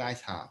do you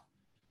guys have?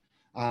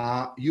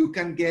 You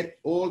can get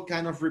all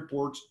kind of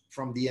reports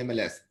from the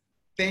MLS.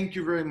 Thank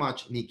you very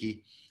much,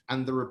 Nikki.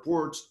 And the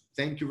reports,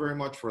 thank you very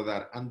much for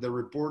that. And the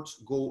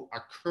reports go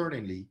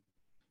accordingly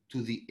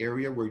to the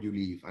area where you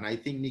live. And I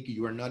think, Nikki,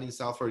 you are not in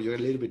South Florida, you're a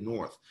little bit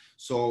north.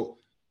 So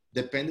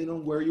depending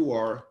on where you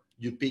are,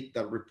 you pick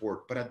that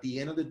report. But at the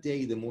end of the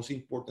day, the most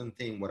important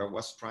thing, what I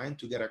was trying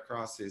to get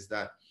across is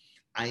that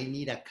I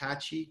need a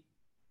catchy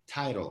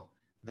title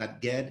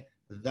that get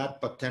that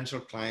potential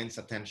client's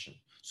attention.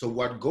 So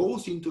what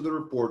goes into the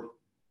report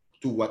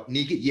to what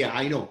Nikki, yeah,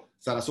 I know,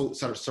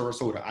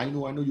 Sarasota. I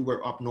know you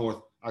were up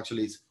north,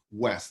 actually it's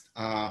west.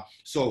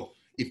 So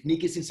if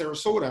Nikki's in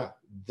Sarasota,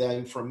 the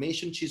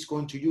information she's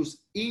going to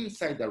use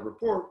inside that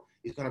report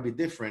is going to be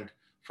different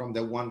from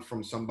the one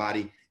from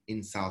somebody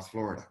in South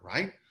Florida,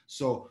 right?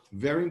 So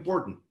very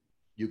important.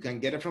 You can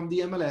get it from the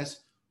MLS,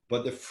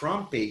 but the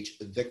front page,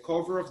 the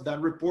cover of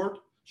that report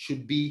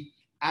should be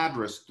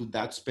addressed to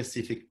that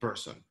specific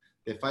person.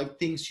 The 5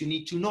 things you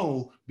need to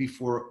know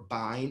before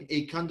buying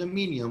a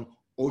condominium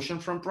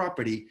oceanfront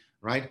property,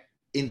 right,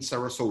 in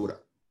Sarasota.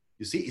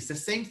 You see, it's the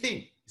same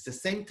thing. It's the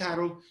same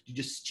title. You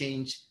just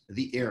change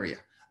the area.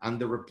 And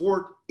the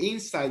report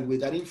inside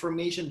with that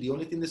information, the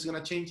only thing that's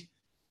going to change,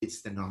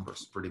 it's the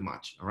numbers pretty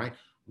much, all right?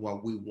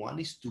 What we want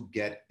is to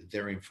get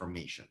their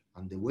information.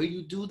 And the way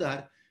you do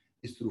that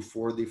is through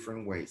 4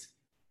 different ways: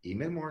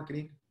 email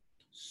marketing,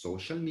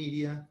 social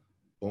media,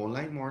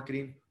 online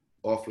marketing,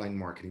 offline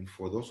marketing.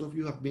 For those of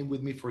you who have been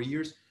with me for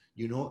years,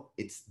 you know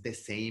it's the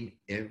same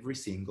every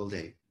single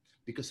day.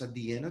 Because at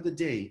the end of the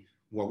day,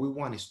 what we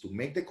want is to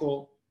make the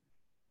call,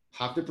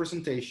 have the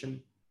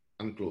presentation,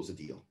 and close the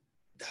deal.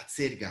 That's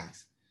it,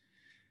 guys.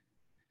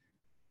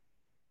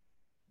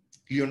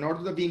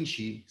 Leonardo da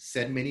Vinci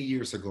said many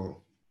years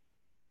ago,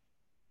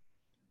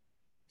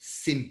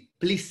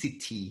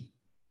 simplicity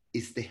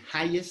is the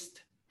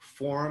highest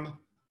form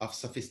of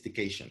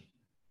sophistication.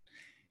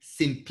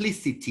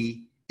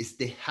 Simplicity is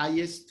the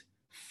highest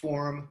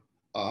form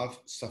of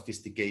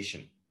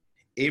sophistication.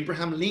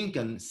 Abraham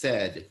Lincoln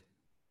said,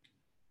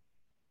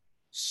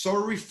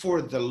 "Sorry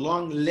for the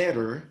long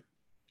letter.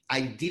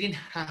 I didn't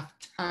have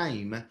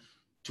time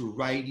to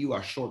write you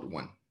a short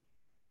one."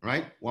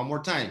 Right? One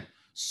more time.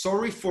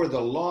 "Sorry for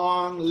the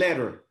long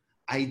letter.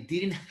 I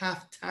didn't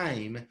have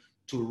time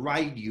to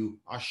write you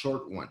a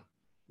short one."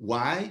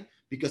 Why?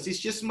 because it's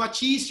just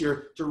much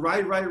easier to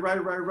write,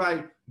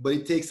 but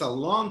it takes a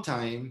long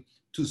time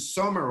to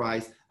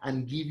summarize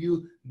and give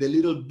you the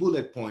little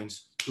bullet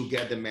points to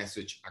get the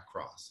message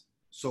across.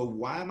 So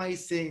why am I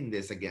saying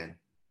this again?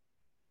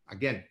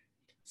 Again,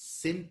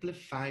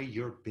 simplify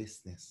your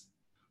business.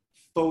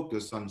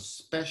 Focus on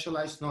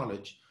specialized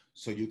knowledge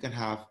so you can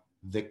have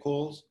the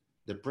calls,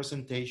 the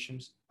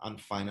presentations, and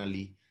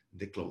finally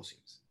the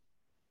closings.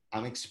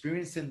 I'm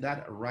experiencing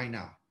that right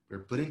now. We're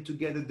putting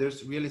together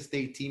this real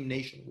estate team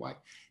nationwide.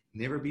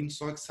 Never been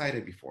so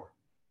excited before.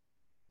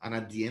 And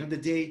at the end of the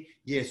day,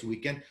 yes, we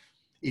can.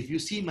 If you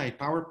see my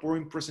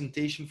PowerPoint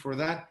presentation for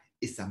that,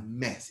 it's a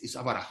mess. It's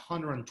about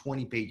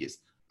 120 pages.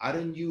 I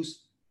don't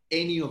use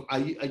any of, I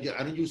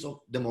don't use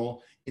them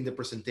all in the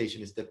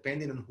presentation. It's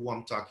depending on who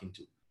I'm talking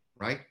to,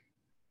 right?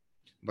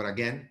 But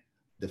again,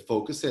 the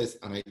focus is,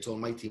 and I told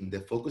my team,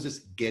 the focus is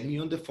get me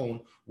on the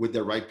phone with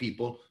the right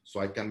people so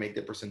I can make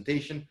the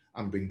presentation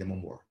and bring them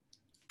on board.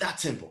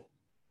 That's simple.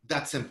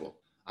 That's simple.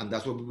 And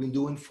that's what we've been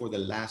doing for the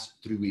last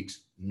 3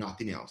 weeks.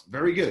 Nothing else.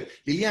 Very good.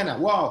 Liliana,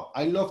 wow,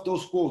 I love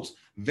those quotes.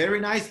 Very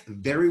nice,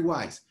 very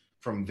wise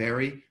from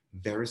very,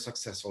 very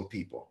successful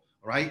people.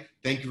 All right.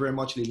 Thank you very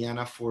much,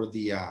 Liliana, for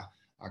the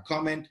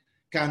comment.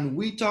 Can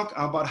we talk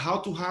about how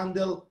to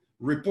handle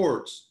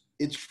reports?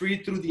 It's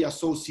free through the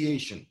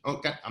association.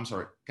 Okay, I'm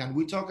sorry. Can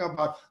we talk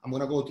about, I'm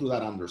going to go through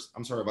that, Anders.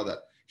 I'm sorry about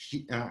that.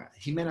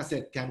 Jimena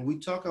said, can we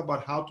talk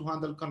about how to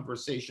handle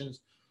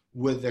conversations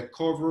with the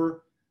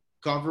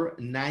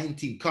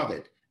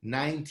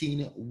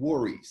COVID-19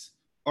 worries?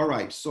 All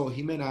right. So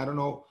Jimena, I don't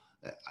know.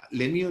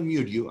 Let me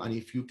unmute you. And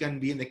if you can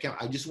be in the camera,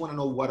 I just want to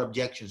know what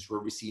objections we're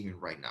receiving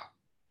right now.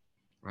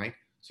 Right.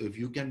 So if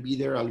you can be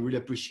there, I'll really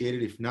appreciate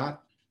it. If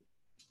not.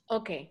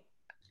 Okay,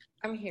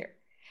 I'm here.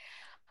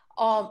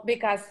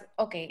 Because,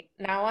 okay,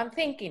 now I'm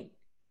thinking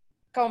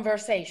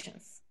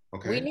conversations.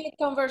 Okay. We need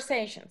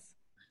conversations.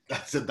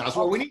 That's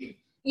what we need.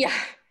 Yeah.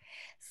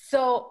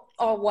 So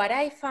what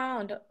I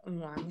found,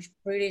 I'm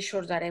pretty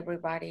sure that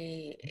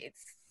everybody is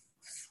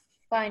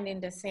finding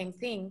the same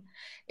thing.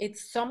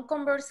 It's some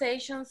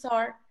conversations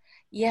are,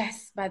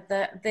 yes, but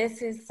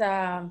this is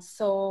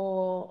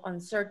so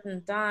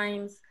uncertain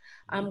times.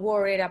 I'm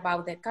worried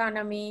about the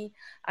economy.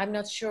 I'm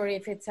not sure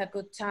if it's a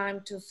good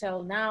time to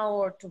sell now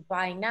or to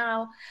buy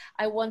now.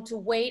 I want to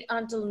wait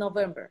until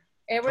November.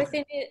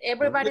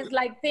 Everybody's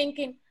like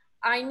thinking,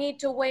 I need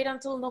to wait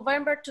until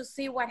November to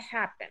see what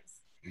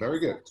happens. Very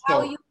good. So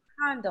how you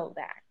handle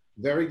that?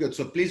 Very good.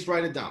 So please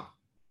write it down.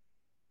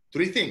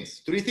 Three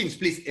things,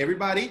 please.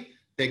 Everybody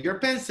take your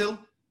pencil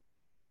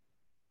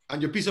and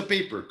your piece of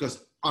paper,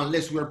 because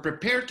unless we're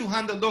prepared to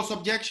handle those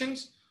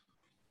objections,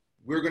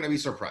 we're going to be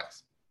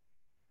surprised.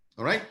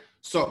 All right.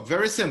 So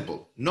very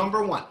simple.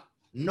 Number one,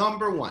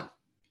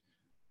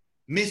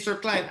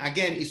 Mr. Klein,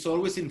 again, is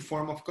always in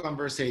form of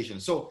conversation.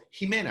 So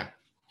Jimena,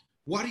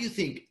 what do you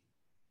think?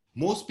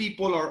 Most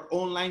people are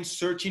online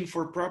searching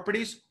for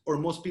properties, or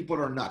most people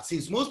are not?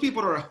 Since most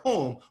people are at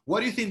home, what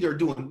do you think they're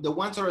doing? The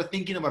ones that are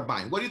thinking about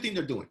buying, what do you think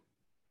they're doing?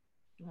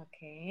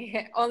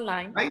 Okay,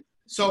 online. Right?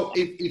 So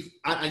if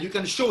and you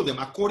can show them,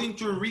 according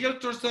to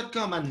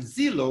realtors.com and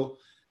Zillow,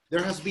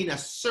 there has been a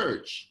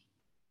surge,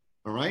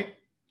 all right?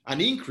 An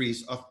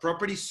increase of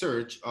property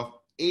search of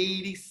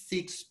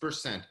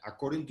 86%,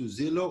 according to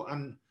Zillow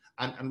and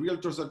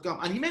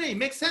realtors.com. And it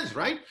makes sense,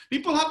 right?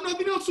 People have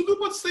nothing else to do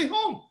but stay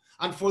home.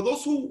 And for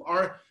those who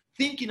are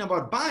thinking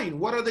about buying,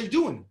 what are they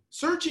doing?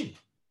 Searching.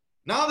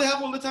 Now they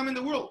have all the time in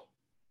the world.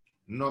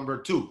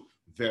 Number two,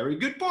 very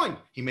good point,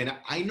 Jimena.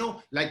 I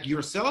know, like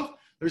yourself,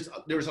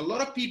 there's a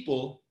lot of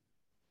people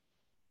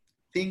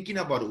thinking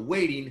about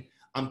waiting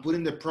and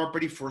putting the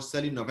property for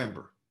sale in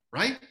November,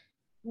 right?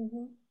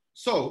 Mm-hmm.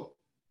 So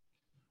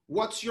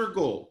what's your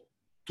goal?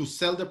 To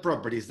sell the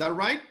property, is that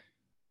right?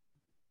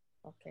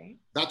 Okay.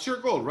 That's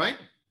your goal, right?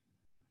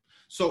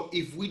 So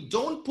if we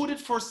don't put it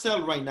for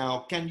sale right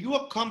now, can you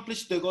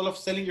accomplish the goal of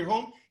selling your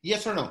home?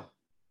 Yes or no?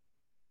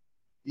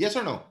 Yes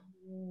or no?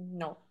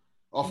 No.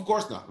 Of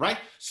course not, right?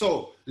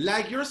 So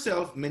like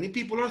yourself, many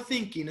people are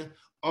thinking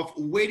of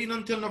waiting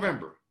until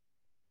November,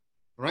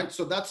 right?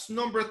 So that's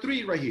number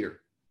three right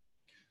here.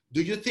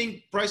 Do you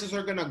think prices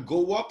are gonna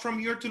go up from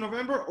here to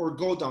November or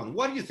go down?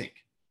 What do you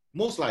think?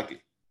 Most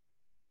likely.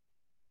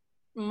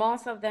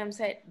 Most of them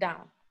say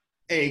down.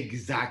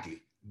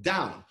 Exactly,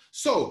 down.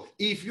 So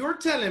if you're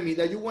telling me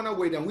that you wanna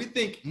wait, and we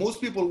think most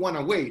people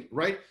wanna wait,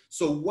 right?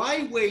 So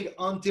why wait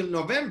until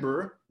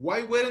November?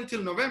 Why wait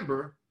until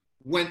November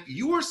when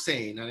you are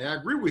saying, and I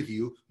agree with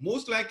you,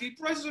 most likely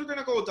prices are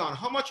gonna go down.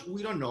 How much?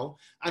 We don't know.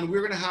 And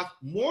we're gonna have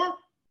more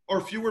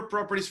or fewer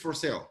properties for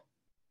sale?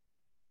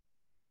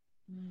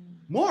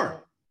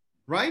 More,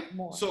 right?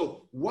 More.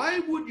 So why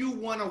would you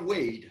wanna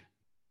wait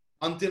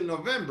until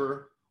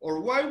November, or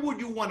why would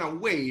you wanna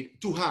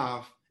wait to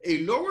have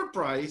a lower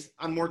price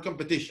and more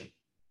competition?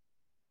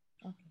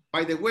 Okay.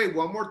 By the way,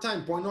 one more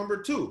time, point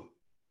number two,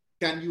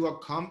 can you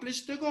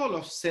accomplish the goal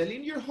of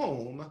selling your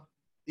home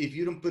if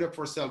you don't put it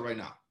for sale right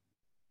now?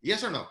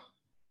 Yes or no?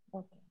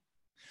 Okay.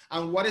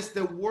 And what is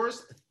the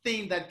worst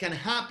thing that can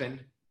happen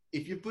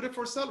if you put it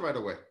for sale right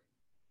away?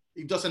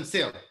 it doesn't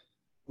sell,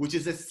 which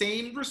is the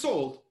same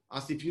result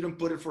as if you don't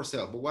put it for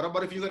sale. But what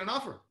about if you get an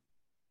offer?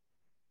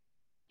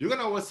 You're going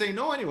to always say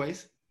no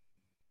anyways,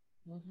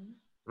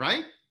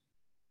 right?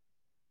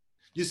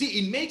 You see,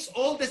 it makes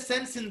all the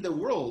sense in the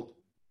world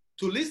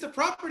to list the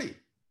property.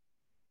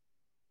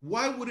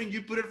 Why wouldn't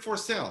you put it for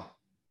sale?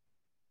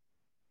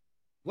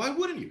 Why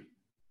wouldn't you?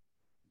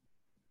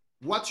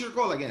 What's your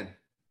goal again?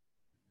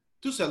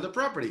 To sell the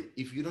property.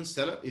 If you don't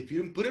sell it, if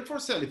you don't put it for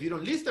sale, if you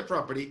don't list the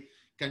property,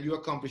 can you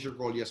accomplish your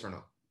goal, yes or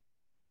no?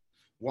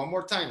 One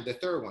more time, the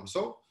third one.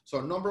 So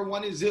number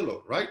one is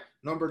Zillow, right?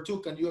 Number two,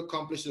 can you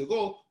accomplish the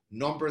goal?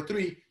 Number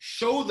three,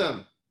 show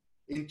them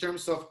in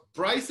terms of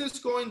prices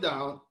going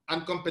down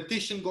and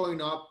competition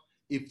going up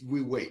if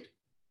we wait.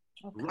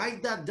 Okay.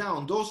 Write that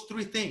down, those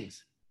three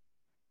things,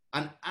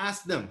 and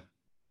ask them,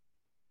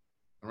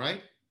 all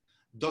right?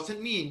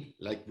 Doesn't mean,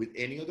 like with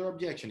any other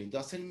objection, it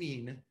doesn't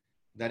mean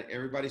that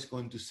everybody's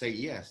going to say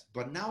yes,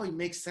 but now it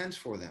makes sense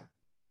for them.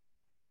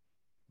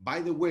 By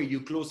the way,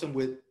 you close them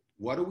with,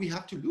 what do we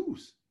have to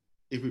lose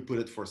if we put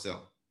it for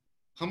sale?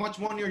 How much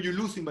money are you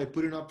losing by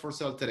putting up for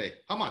sale today?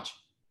 How much?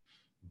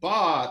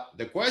 But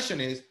the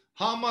question is,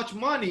 how much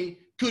money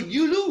could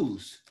you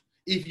lose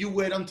if you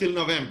wait until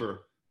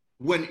November?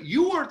 When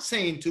you are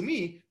saying to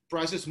me,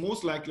 prices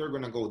most likely are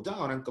going to go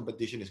down and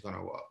competition is going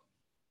to go up.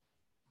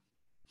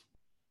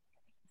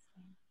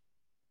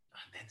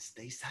 And then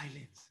stay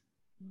silent.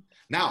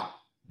 Now,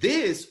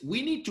 this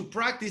we need to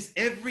practice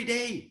every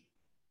day.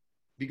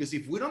 Because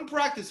if we don't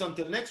practice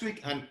until next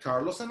week, and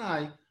Carlos and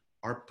I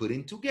are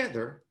putting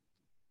together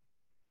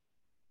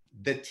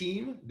the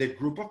team, the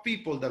group of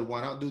people that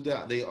want to do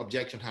the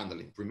objection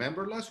handling.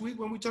 Remember last week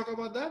when we talked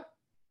about that?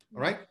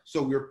 All right.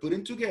 So we're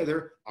putting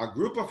together a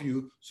group of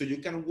you so you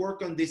can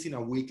work on this in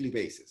a weekly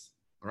basis.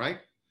 All right.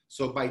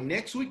 So by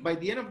next week, by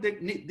the end of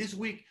this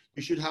week,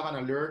 you should have an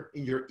alert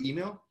in your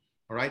email.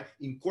 All right.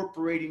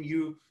 Incorporating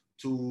you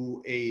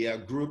to a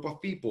group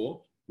of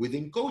people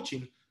within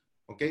coaching.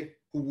 Okay.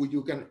 Who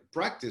you can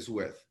practice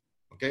with.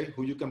 Okay.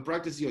 Who you can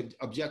practice your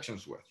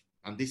objections with.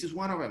 And this is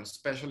one of them,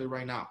 especially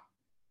right now.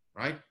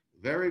 Right.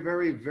 Very,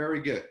 very, very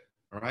good.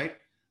 All right.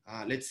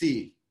 Let's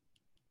see.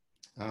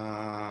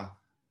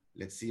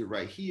 Let's see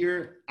right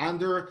here.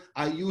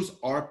 I use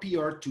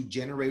RPR to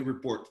generate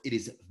reports. It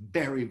is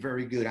very,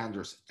 very good,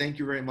 Anders. Thank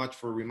you very much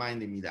for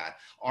reminding me that.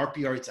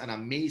 RPR is an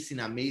amazing,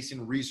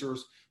 amazing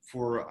resource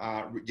for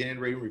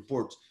generating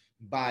reports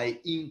by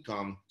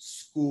income,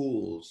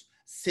 schools,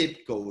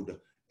 zip code,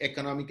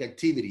 economic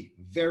activity.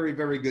 Very,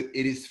 very good.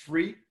 It is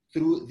free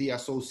through the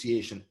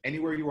association,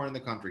 anywhere you are in the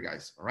country,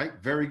 guys. All right,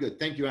 very good.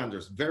 Thank you,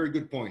 Anders. Very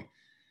good point.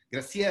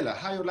 Graciela,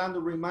 hi, Orlando.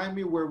 Remind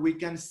me where we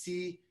can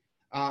see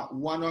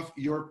one of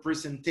your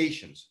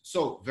presentations.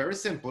 So very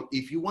simple.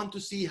 If you want to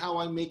see how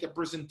I make a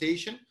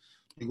presentation,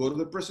 you go to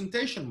the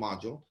presentation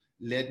module.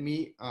 Let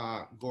me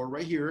go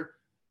right here.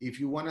 If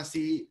you want to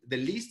see the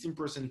listing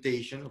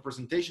presentation or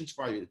presentations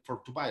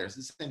to buyers,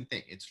 the same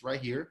thing. It's right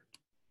here,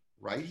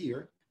 right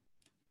here.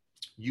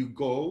 You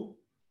go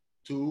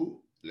to,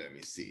 let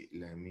me see,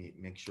 let me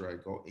make sure I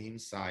go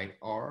inside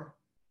our,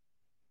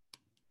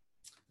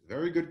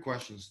 very good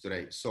questions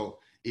today. So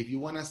if you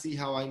want to see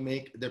how I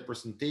make the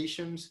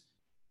presentations,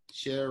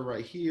 share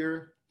right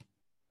here,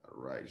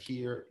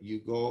 you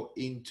go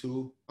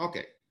into,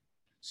 okay,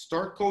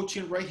 start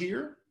coaching right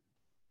here,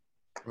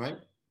 right?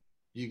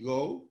 You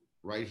go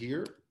right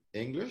here,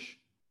 English,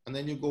 and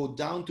then you go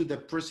down to the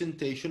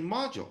presentation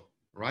module,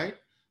 right?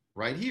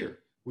 Right here,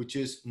 which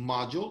is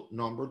module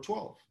number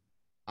 12.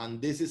 And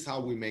this is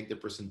how we make the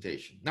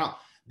presentation. Now,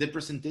 the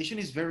presentation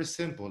is very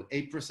simple.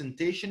 A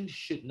presentation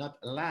should not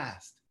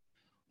last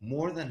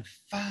more than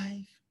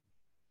 5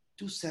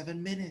 to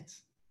 7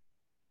 minutes.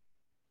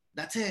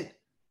 That's it.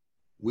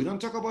 We don't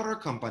talk about our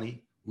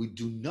company. We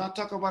do not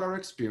talk about our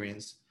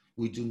experience.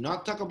 We do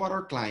not talk about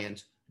our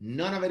clients.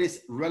 None of it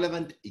is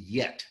relevant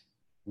yet.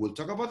 We'll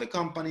talk about the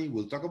company.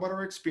 We'll talk about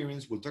our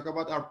experience. We'll talk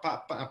about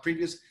our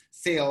previous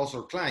sales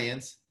or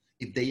clients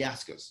if they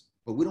ask us.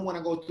 But we don't want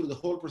to go through the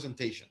whole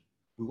presentation.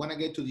 We want to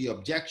get to the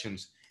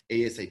objections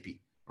ASAP.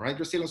 All right,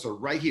 Graciela? So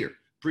right here,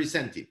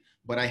 presenting.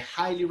 But I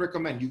highly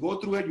recommend you go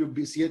through it.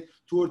 You'll see it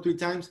 2 or 3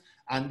 times,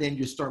 and then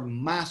you start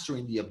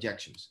mastering the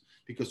objections.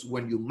 Because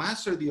when you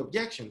master the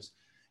objections,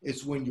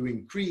 it's when you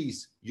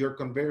increase your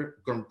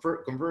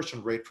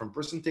conversion rate from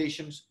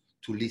presentations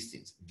to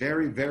listings.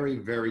 Very, very,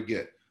 very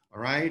good.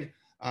 All right.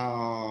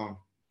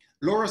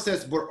 Laura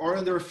says, but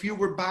aren't there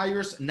fewer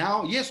buyers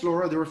now? Yes,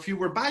 Laura, there are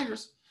fewer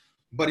buyers.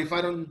 But if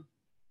I don't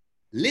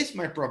list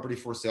my property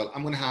for sale,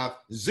 I'm going to have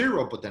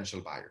 0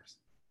 potential buyers.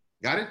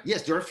 Got it?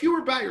 Yes, there are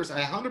fewer buyers.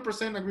 I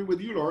 100% agree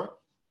with you, Laura.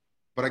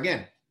 But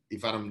again,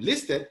 if I don't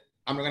list it,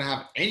 I'm not going to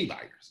have any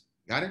buyers.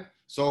 Got it?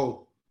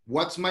 So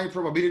what's my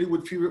probability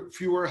with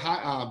fewer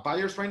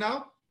buyers right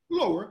now?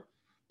 Lower.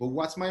 But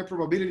what's my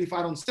probability if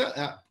I don't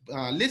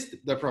list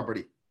the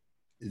property?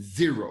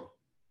 0.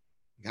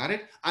 Got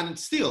it? And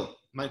still,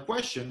 my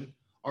question,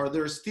 are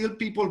there still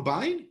people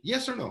buying?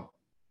 Yes or no?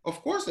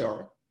 Of course there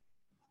are.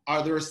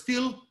 Are there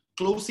still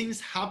closings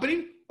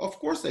happening? Of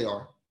course they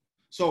are.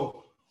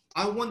 So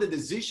I want the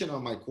decision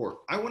on my court.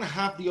 I want to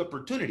have the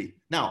opportunity.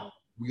 Now,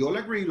 we all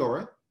agree,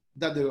 Laura,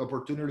 that the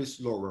opportunity is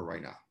lower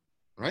right now,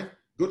 right?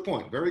 Good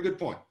point. Very good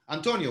point.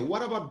 Antonio,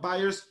 what about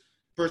buyers'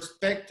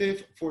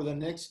 perspective for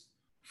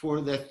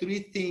the three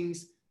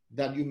things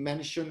that you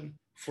mentioned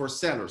for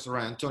sellers? All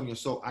right, Antonio.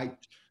 So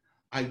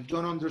I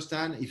don't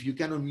understand. If you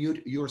can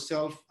unmute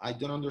yourself, I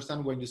don't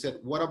understand when you said,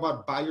 what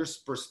about buyer's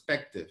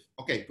perspective?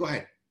 Okay, go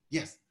ahead.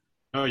 Yes.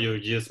 Oh, you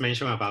just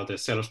mentioned about the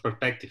seller's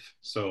perspective.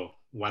 So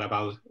what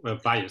about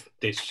buyers?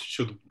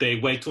 Should they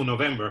wait till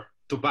November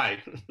to buy?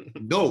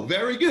 No,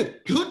 very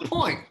good. Good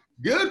point.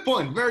 Good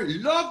point.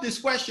 Love these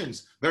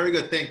questions. Very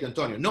good. Thank you,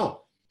 Antonio.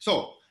 No.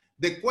 So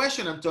the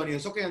question, Antonio,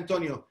 is, okay,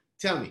 Antonio,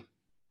 tell me.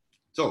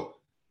 So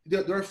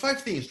there are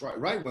 5 things,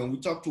 right? When we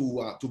talk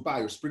to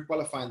buyers,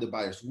 pre-qualifying the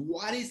buyers,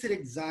 what is it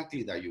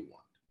exactly that you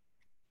want?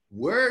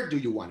 Where do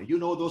you want it? You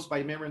know those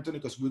by memory, Antonio,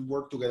 because we've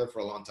worked together for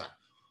a long time.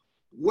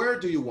 Where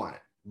do you want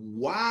it?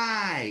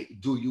 Why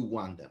do you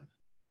want them?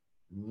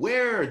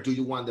 Where do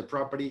you want the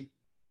property?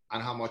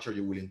 And how much are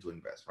you willing to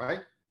invest,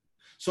 right?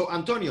 So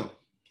Antonio,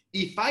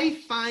 if I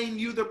find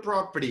you the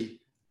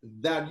property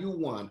that you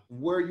want,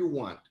 where you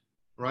want,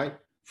 right?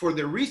 For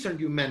the reason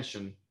you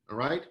mentioned, all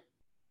right?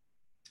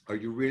 Are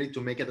you ready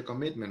to make it a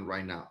commitment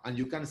right now? And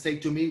you can say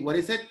to me, what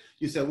is it?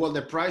 You said, well,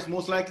 the price,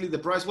 most likely the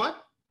price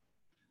what?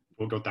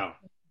 Will go down.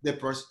 The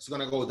price is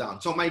gonna go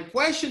down. So my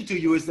question to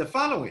you is the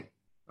following,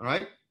 all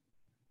right?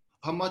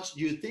 How much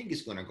do you think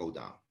is gonna go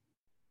down?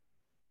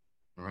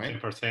 All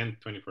right? 10%,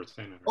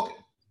 20%. Okay,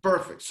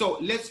 perfect. So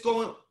let's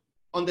go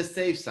on the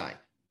safe side.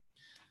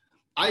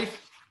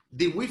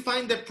 Did we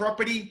find the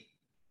property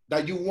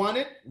that you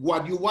wanted?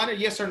 What you wanted,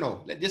 yes or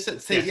no? Let's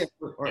just say yes.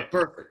 All right,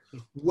 perfect.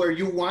 Where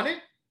you want it?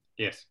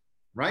 Yes.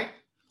 Right?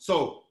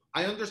 So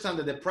I understand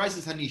that the price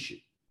is an issue,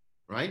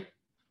 right?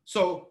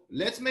 So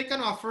let's make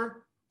an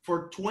offer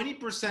for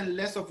 20%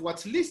 less of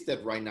what's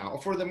listed right now,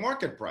 or for the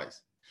market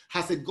price.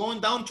 Has it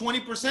gone down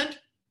 20%?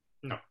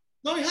 No.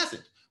 No, it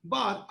hasn't.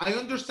 But I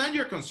understand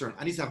your concern,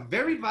 and it's a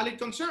very valid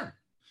concern.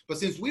 But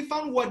since we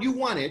found what you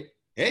wanted,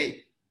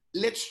 hey,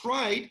 let's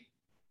try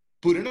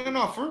putting an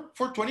offer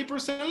for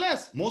 20%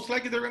 less. Most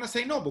likely they're gonna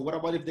say no, but what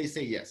about if they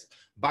say yes?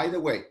 By the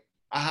way,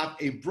 I have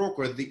a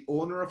broker, the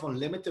owner of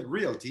Unlimited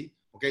Realty,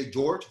 okay,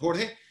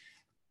 Jorge,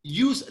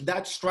 used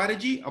that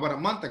strategy about a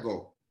month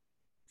ago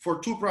for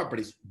 2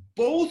 properties.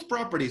 Both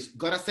properties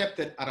got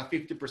accepted at a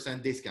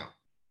 50% discount.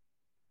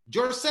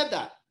 George said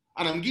that,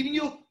 and I'm giving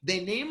you the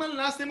name and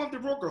last name of the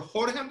broker,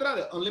 Jorge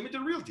Andrade,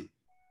 Unlimited Realty.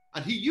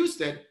 And he used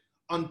it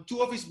on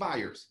 2 of his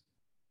buyers,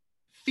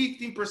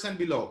 15%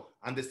 below,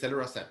 and the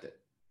seller accepted.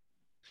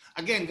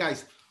 Again,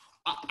 guys,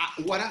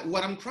 what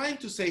I'm trying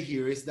to say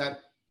here is that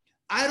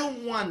I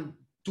don't want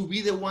to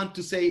be the one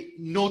to say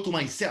no to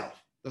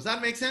myself. Does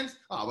that make sense?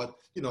 Oh, but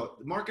you know,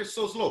 the market's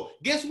so slow.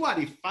 Guess what?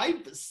 If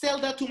I sell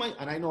that to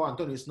and I know,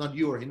 Antonio, it's not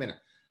you or Jimena.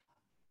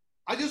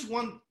 I just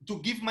want to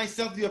give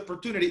myself the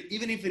opportunity,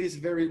 even if it is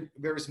very,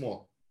 very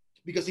small.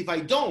 Because if I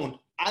don't,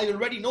 I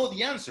already know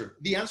the answer.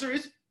 The answer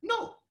is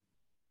no.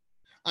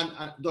 And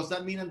does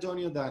that mean,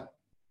 Antonio,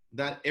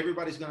 that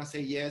everybody's gonna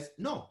say yes?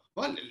 No.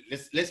 Well,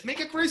 let's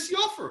make a crazy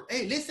offer.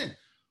 Hey, listen,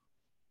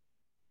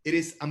 it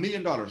is $1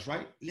 million,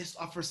 right? Let's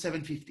offer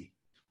 750.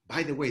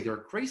 By the way, there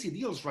are crazy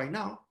deals right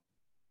now.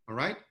 All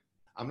right.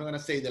 I'm not gonna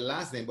say the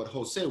last name, but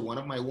Jose, one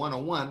of my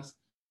one-on-ones,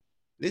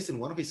 listen,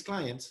 one of his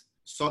clients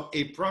sought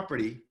a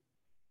property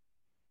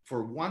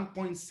for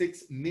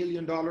 $1.6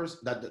 million.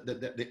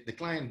 That the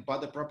client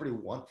bought the property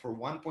for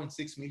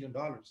 $1.6 million.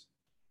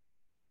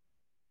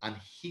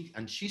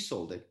 And she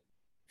sold it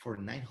for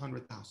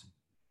 $900,000.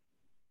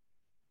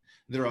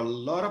 There are a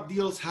lot of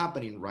deals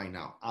happening right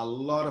now, a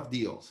lot of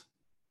deals.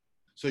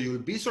 So you'll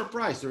be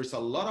surprised. There's a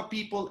lot of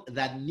people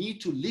that need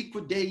to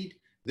liquidate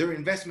their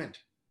investment.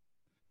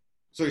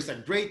 So it's a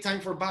great time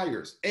for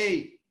buyers.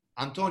 Hey,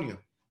 Antonio,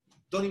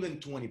 don't even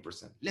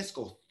 20%. Let's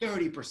go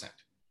 30%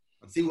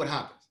 and see what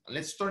happens. And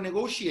let's start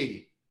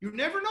negotiating. You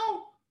never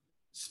know,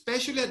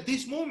 especially at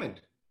this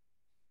moment.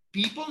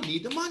 People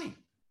need the money.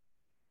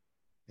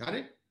 Got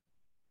it?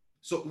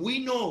 So we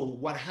know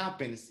what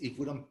happens if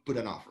we don't put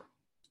an offer.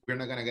 We're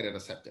not gonna get it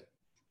accepted.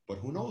 But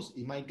who knows?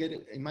 It might get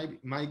it. It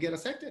might get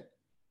accepted.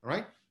 All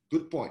right.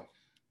 Good point.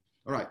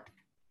 All right.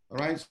 All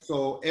right.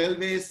 So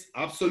Elvis,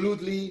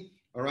 absolutely.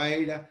 All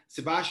right.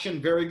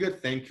 Sebastian, very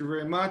good. Thank you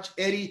very much.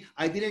 Eddie,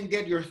 I didn't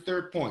get your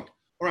third point.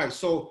 All right.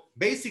 So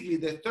basically,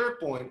 the third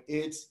point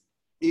is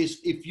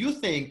if you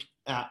think,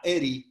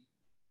 Eddie,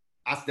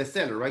 as the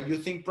seller, right? You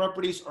think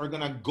properties are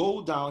gonna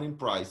go down in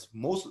price.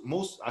 Most,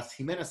 as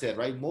Jimena said,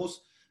 right?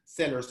 Most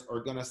sellers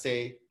are gonna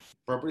say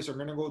properties are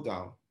gonna go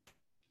down,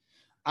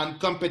 and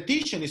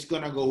competition is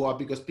gonna go up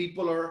because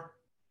people are,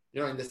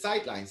 in the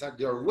sidelines.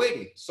 They're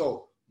waiting.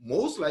 So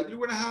most likely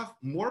we're gonna have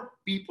more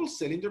people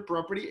selling their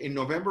property in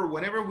November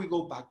whenever we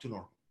go back to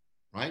normal,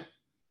 right?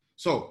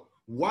 So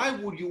why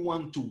would you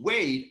want to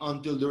wait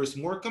until there is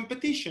more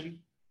competition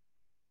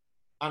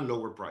and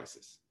lower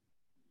prices?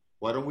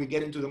 Why don't we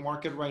get into the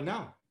market right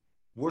now?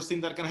 Worst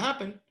thing that can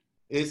happen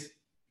is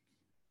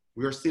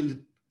we are still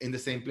in the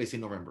same place in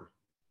November,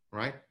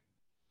 right?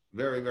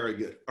 Very, very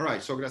good. All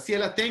right. So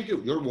Graciela, thank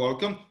you. You're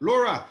welcome.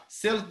 Laura,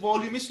 sales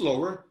volume is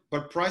lower,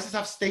 but prices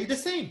have stayed the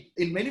same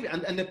in many,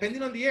 and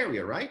depending on the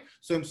area, right?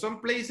 So in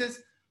some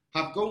places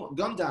have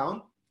gone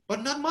down,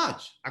 but not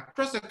much.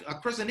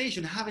 Across the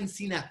nation, haven't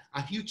seen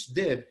a huge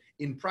dip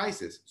in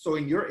prices. So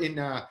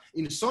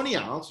in Sunny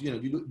Isles,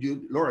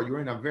 you Laura, you're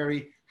in a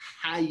very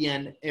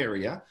high-end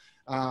area.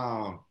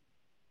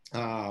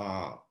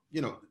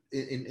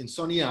 In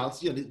Sunny Isles,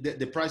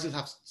 the prices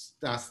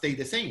have stayed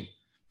the same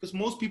because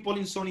most people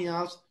in Sunny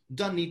Isles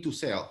don't need to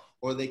sell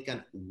or they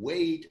can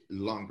wait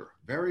longer.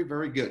 Very,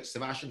 very good.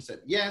 Sebastian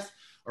said yes.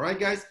 All right,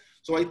 guys.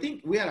 So I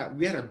think we had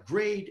a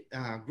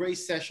great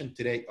session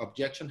today.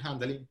 Objection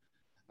handling.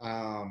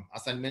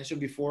 As I mentioned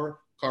before,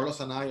 Carlos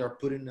and I are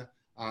putting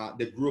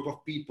the group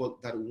of people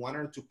that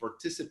wanted to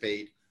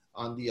participate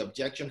on the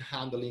objection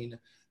handling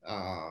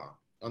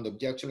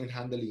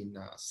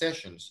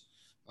sessions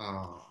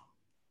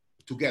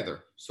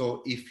together.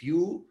 So if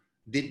you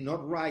did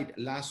not write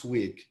last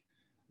week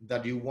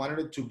that you wanted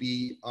it to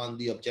be on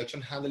the objection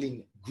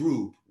handling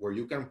group where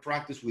you can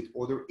practice with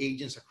other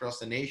agents across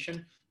the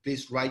nation,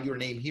 please write your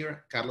name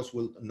here. Carlos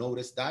will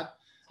notice that.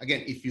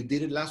 Again, if you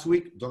did it last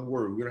week, don't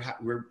worry, we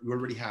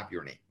already have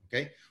your name,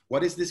 okay?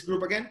 What is this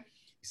group again?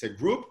 It's a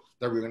group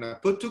that we're gonna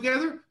put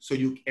together so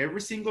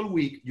every single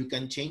week you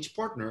can change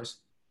partners,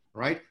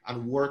 right?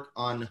 And work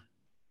on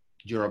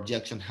your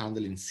objection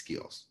handling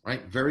skills,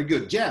 right? Very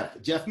good.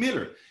 Jeff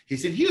Miller,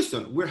 he's in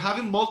Houston. We're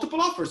having multiple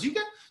offers.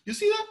 You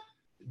see that?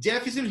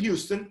 Jeff is in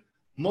Houston.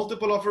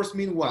 Multiple offers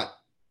mean what?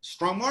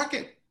 Strong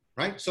market,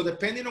 right? So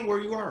depending on where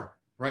you are,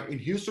 right? In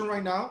Houston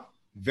right now,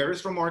 very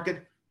strong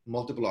market,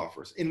 multiple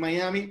offers. In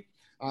Miami,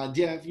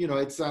 Jeff,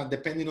 it's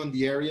depending on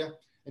the area.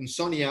 In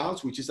Sunny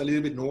Isles, which is a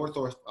little bit north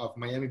of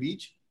Miami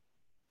Beach,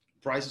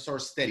 prices are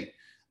steady.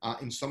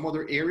 In some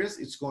other areas,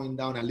 it's going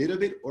down a little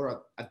bit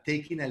or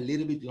taking a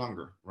little bit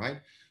longer,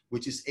 right?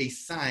 Which is a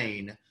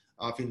sign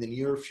of in the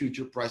near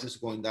future prices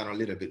going down a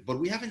little bit. But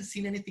we haven't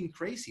seen anything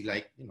crazy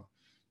like,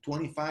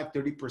 25,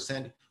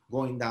 30%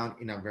 going down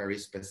in a very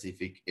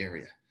specific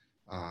area.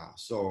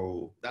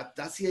 So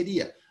that's the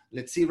idea.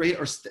 Let's see right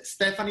here. Or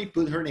Stephanie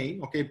put her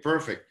name. Okay,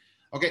 perfect.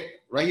 Okay,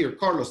 right here,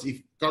 Carlos.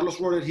 If Carlos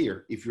wrote it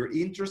here, if you're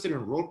interested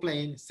in role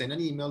playing, send an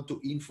email to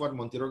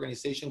info@Montiel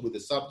Organization with the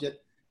subject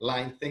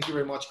line. Thank you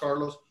very much,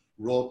 Carlos.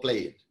 Role play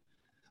it.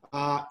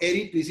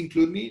 Eddie, please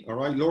include me. All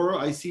right, Laura,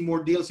 I see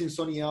more deals in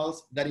Sunny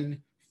Isles than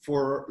in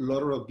Fort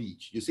Lauderdale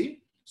Beach. You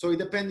see? So it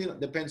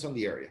depends on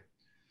the area.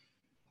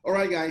 All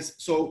right, guys.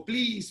 So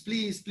please.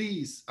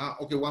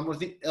 Okay, one more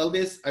thing.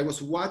 Elvis, I was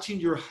watching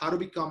your How to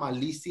Become a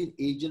Listing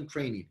Agent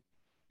training.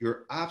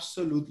 You're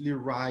absolutely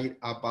right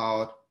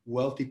about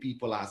wealthy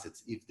people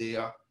assets. If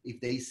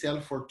they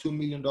sell for $2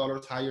 million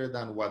higher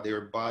than what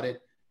they're bought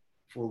it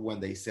for when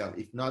they sell.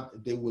 If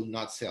not, they will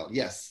not sell.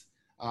 Yes.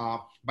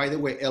 By the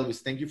way,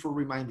 Elvis, thank you for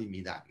reminding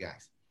me that,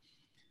 guys.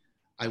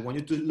 I want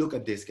you to look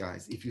at this,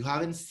 guys. If you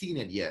haven't seen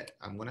it yet,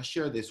 I'm going to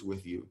share this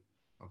with you.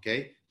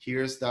 Okay.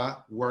 Here's the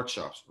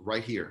workshops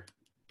right here.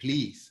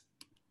 Please,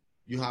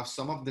 you have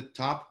some of the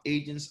top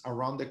agents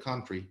around the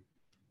country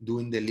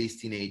doing the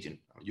listing agent.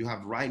 You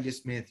have Riley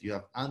Smith, you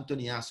have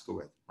Anthony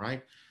Ascowet,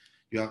 right?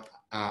 You have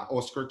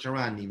Oscar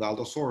Charan,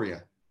 Nivaldo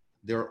Soria.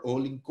 They're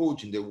all in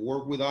coaching. They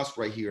work with us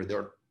right here.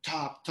 They're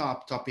top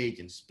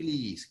agents.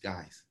 Please,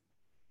 guys.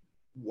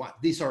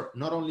 These are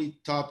not only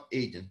top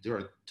agents, they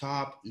are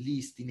top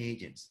listing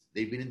agents.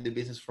 They've been in the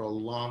business for a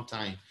long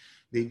time.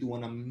 They do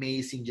an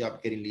amazing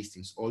job getting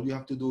listings. All you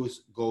have to do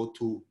is go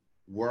to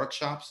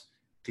workshops,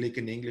 click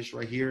in English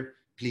right here.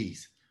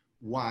 Please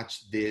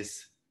watch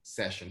these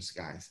sessions,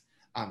 guys.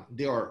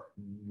 They are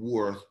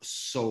worth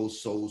so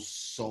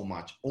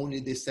much. Only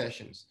these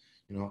sessions,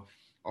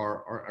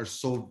 are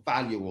so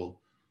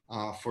valuable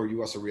for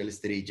you as a real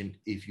estate agent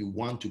if you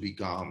want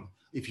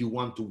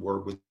to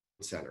work with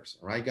sellers.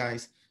 All right,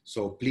 guys.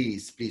 So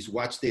please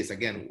watch this.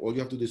 Again, all you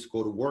have to do is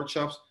go to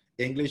workshops,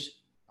 English,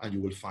 and you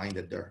will find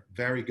it there.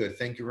 Very good.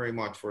 Thank you very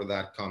much for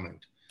that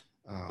comment.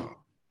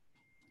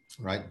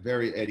 Right.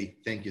 Very, Eddie.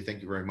 Thank you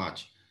very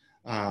much.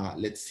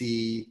 Let's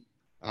see.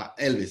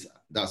 Elvis,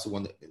 that's the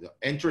one.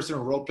 Interested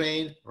in role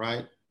playing,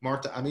 right?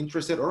 Martha, I'm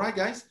interested. All right,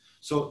 guys.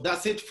 So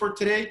that's it for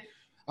today.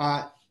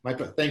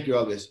 Thank you,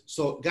 Elvis.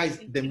 So guys,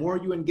 the more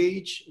you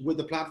engage with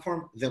the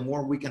platform, the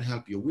more we can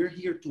help you. We're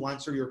here to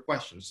answer your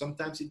questions.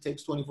 Sometimes it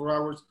takes 24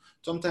 hours.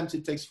 Sometimes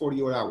it takes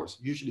 48 hours.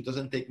 Usually it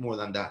doesn't take more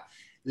than that.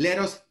 Let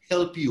us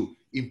help you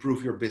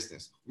improve your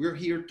business. We're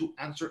here to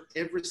answer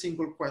every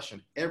single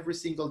question, every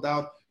single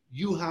doubt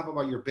you have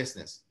about your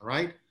business. All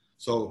right.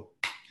 So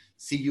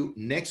see you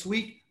next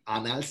week,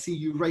 and I'll see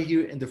you right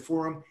here in the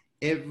forum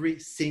every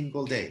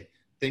single day.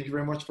 Thank you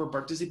very much for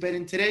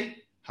participating today.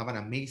 Have an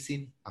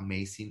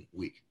amazing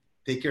week.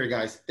 Take care,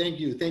 guys. Thank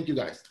you,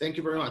 guys. Thank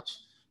you very much.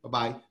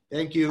 Bye-bye.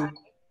 Thank you.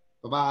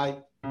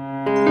 Bye-bye.